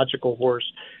Chad logical horse?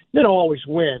 They don't always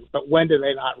win, but when do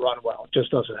they not run well? It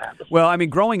just doesn't happen. Well, I mean,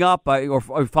 growing up or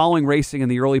following racing in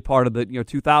the early part of the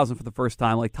 2000 for the first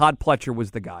time, like Todd Pletcher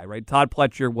was the guy, right? Todd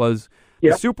Pletcher was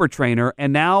the super trainer,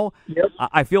 and now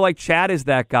I feel like Chad is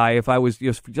that guy. If I was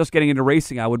just getting into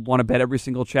racing, I would want to bet every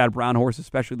single Chad Brown horse,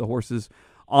 especially the horses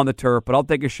on the turf. But I'll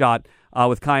take a shot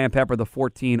with Cayenne Pepper, the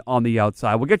 14 on the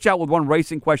outside. We'll get you out with one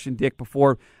racing question, Dick,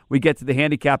 before we get to the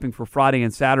handicapping for Friday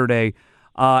and Saturday.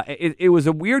 It was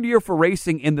a weird year for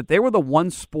racing in that they were the one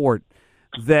sport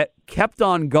that kept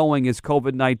on going as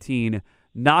COVID-19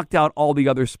 knocked out all the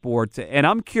other sports. And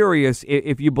I'm curious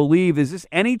if you believe, is this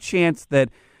any chance that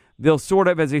they'll sort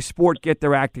of, as a sport, get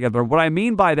their act together? What I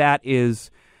mean by that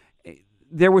is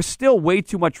there was still way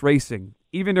too much racing,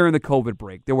 even during the COVID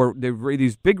break. There were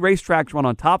these big racetracks run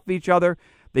on top of each other.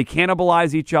 They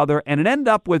cannibalize each other, and it ended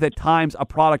up with, at times, a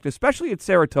product, especially at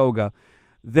Saratoga,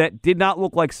 that did not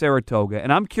look like Saratoga.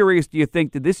 And I'm curious, do you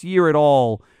think that this year at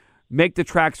all make the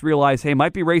tracks realize, hey,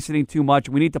 might be racing too much.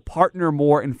 We need to partner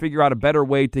more and figure out a better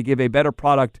way to give a better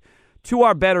product to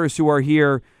our bettors who are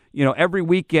here, every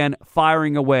weekend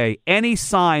firing away. Any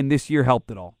sign this year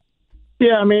helped at all?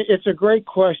 Yeah, I mean, it's a great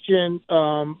question.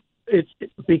 It's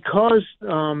because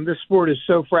this sport is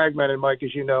so fragmented, Mike,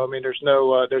 as you know. I mean, there's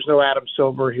no Adam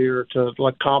Silver here to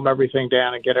calm everything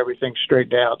down and get everything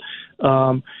straightened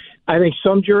out. I think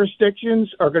some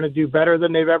jurisdictions are going to do better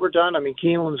than they've ever done. I mean,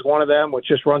 Keeneland's one of them, which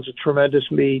just runs a tremendous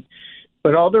meet.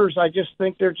 But others, I just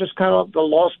think they're just kind of the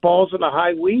lost balls in the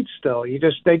high weeds still.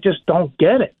 They just don't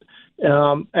get it.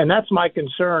 And that's my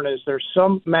concern is there's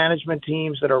some management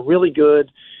teams that are really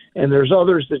good and there's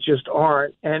others that just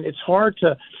aren't. And it's hard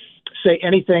to say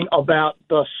anything about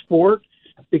the sport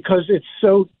because it's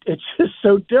just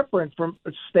so different from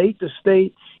state to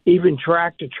state, even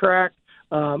track to track.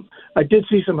 I did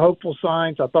see some hopeful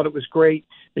signs. I thought it was great.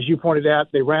 As you pointed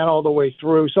out, they ran all the way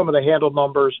through. Some of the handle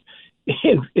numbers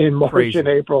in March and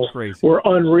April were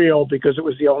unreal because it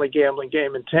was the only gambling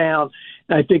game in town.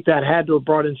 And I think that had to have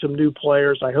brought in some new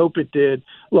players. I hope it did.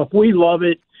 Look, we love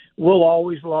it. We'll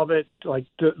always love it. Like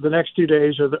the next 2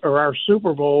 days are our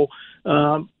Super Bowl.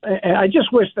 And I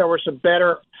just wish there were some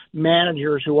better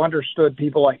managers who understood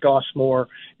people like us more,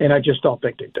 and I just don't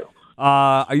think they do.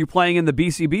 Are you playing in the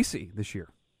BCBC this year?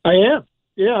 I am.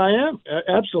 Yeah, I am.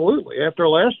 Absolutely. After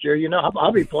last year,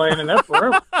 I'll be playing in that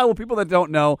forever. Well, people that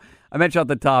don't know, I mentioned at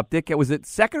the top, Dick, was it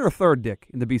second or third, Dick,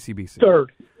 in the BCBC?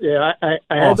 Third. Yeah, I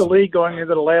had the lead going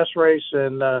into the last race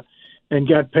and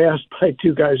got passed by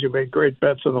two guys who made great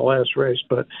bets in the last race.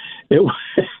 But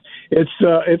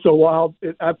it's a wild.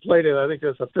 I played it. I think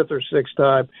it's the fifth or sixth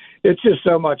time. It's just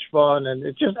so much fun,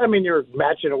 and you're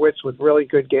matching wits with really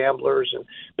good gamblers, and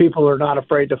people are not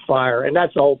afraid to fire. And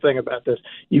that's the whole thing about this.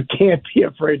 You can't be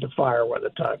afraid to fire when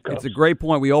the time comes. It's a great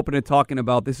point. We opened it talking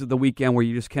about this is the weekend where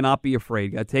you just cannot be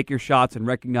afraid. You got to take your shots and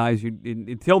recognize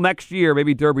until next year,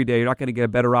 maybe Derby Day, you're not going to get a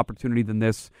better opportunity than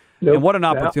this. Nope. And what an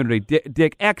opportunity. Yeah.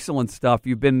 Dick, excellent stuff.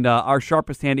 You've been our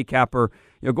sharpest handicapper.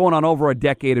 Going on over a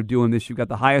decade of doing this. You've got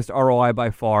the highest ROI by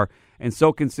far and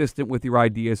so consistent with your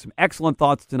ideas. Some excellent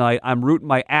thoughts tonight. I'm rooting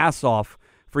my ass off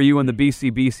for you in the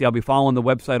BCBC. I'll be following the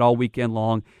website all weekend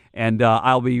long, and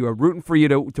I'll be rooting for you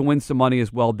to win some money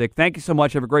as well, Dick. Thank you so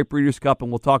much. Have a great Breeders' Cup,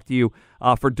 and we'll talk to you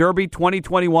for Derby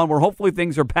 2021, where hopefully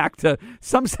things are back to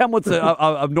some semblance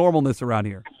of normalness around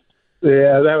here.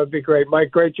 Yeah, that would be great.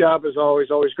 Mike, great job as always.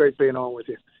 Always great being on with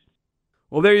you.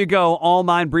 Well, there you go. All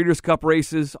 9 Breeders' Cup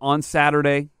races on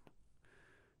Saturday.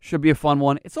 Should be a fun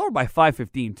one. It's over by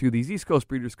 5:15, too. These East Coast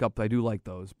Breeders' Cups, I do like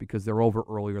those because they're over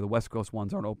earlier. The West Coast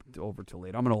ones aren't over till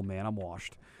late. I'm an old man. I'm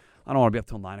washed. I don't want to be up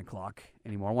till 9 o'clock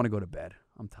anymore. I want to go to bed.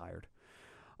 I'm tired.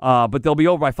 But they'll be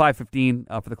over by 5:15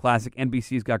 for the Classic.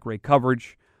 NBC's got great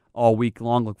coverage all week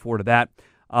long. Look forward to that.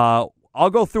 I'll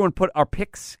go through and put our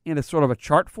picks into sort of a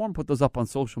chart form, put those up on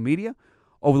social media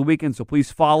over the weekend, so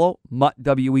please follow Mutt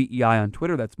WEEI on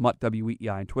Twitter. That's Mutt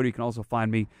WEEI on Twitter. You can also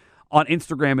find me on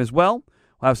Instagram as well.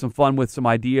 We'll have some fun with some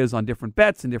ideas on different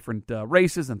bets and different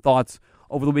races and thoughts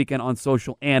over the weekend on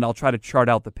social, and I'll try to chart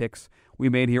out the picks we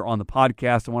made here on the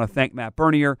podcast. I want to thank Matt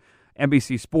Bernier,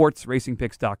 NBC Sports,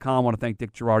 RacingPicks.com. I want to thank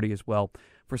Dick Girardi as well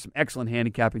for some excellent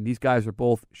handicapping. These guys are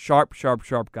both sharp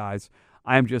guys.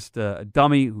 I am just a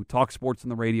dummy who talks sports on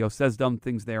the radio, says dumb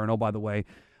things there, and oh, by the way,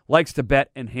 likes to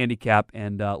bet and handicap,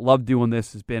 and love doing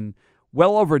this. Has been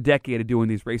well over a decade of doing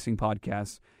these racing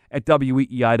podcasts at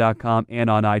WEEI.com and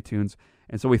on iTunes.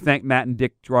 And so we thank Matt and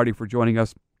Dick Girardi for joining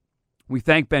us. We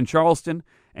thank Ben Charleston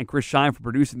and Chris Schein for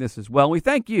producing this as well. We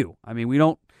thank you. I mean, we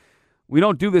don't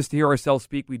do this to hear ourselves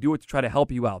speak. We do it to try to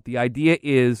help you out. The idea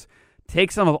is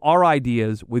take some of our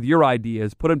ideas with your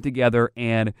ideas, put them together,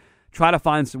 and try to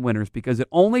find some winners, because it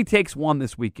only takes one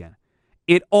this weekend.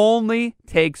 It only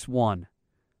takes one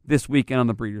this weekend on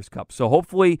the Breeders' Cup. So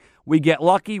hopefully we get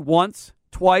lucky once,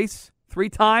 twice, 3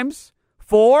 times,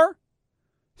 4.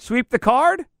 Sweep the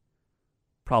card?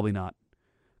 Probably not.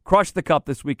 Crush the Cup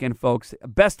this weekend, folks.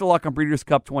 Best of luck on Breeders'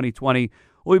 Cup 2020.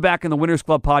 We'll be back in the Winners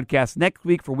Club podcast next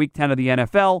week for Week 10 of the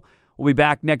NFL. We'll be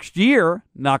back next year,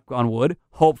 knock on wood,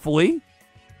 hopefully.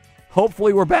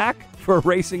 Hopefully we're back for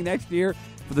racing next year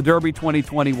for the Derby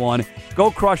 2021.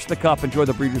 Go crush the Cup. Enjoy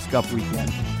the Breeders' Cup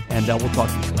weekend, and we'll talk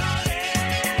to you soon.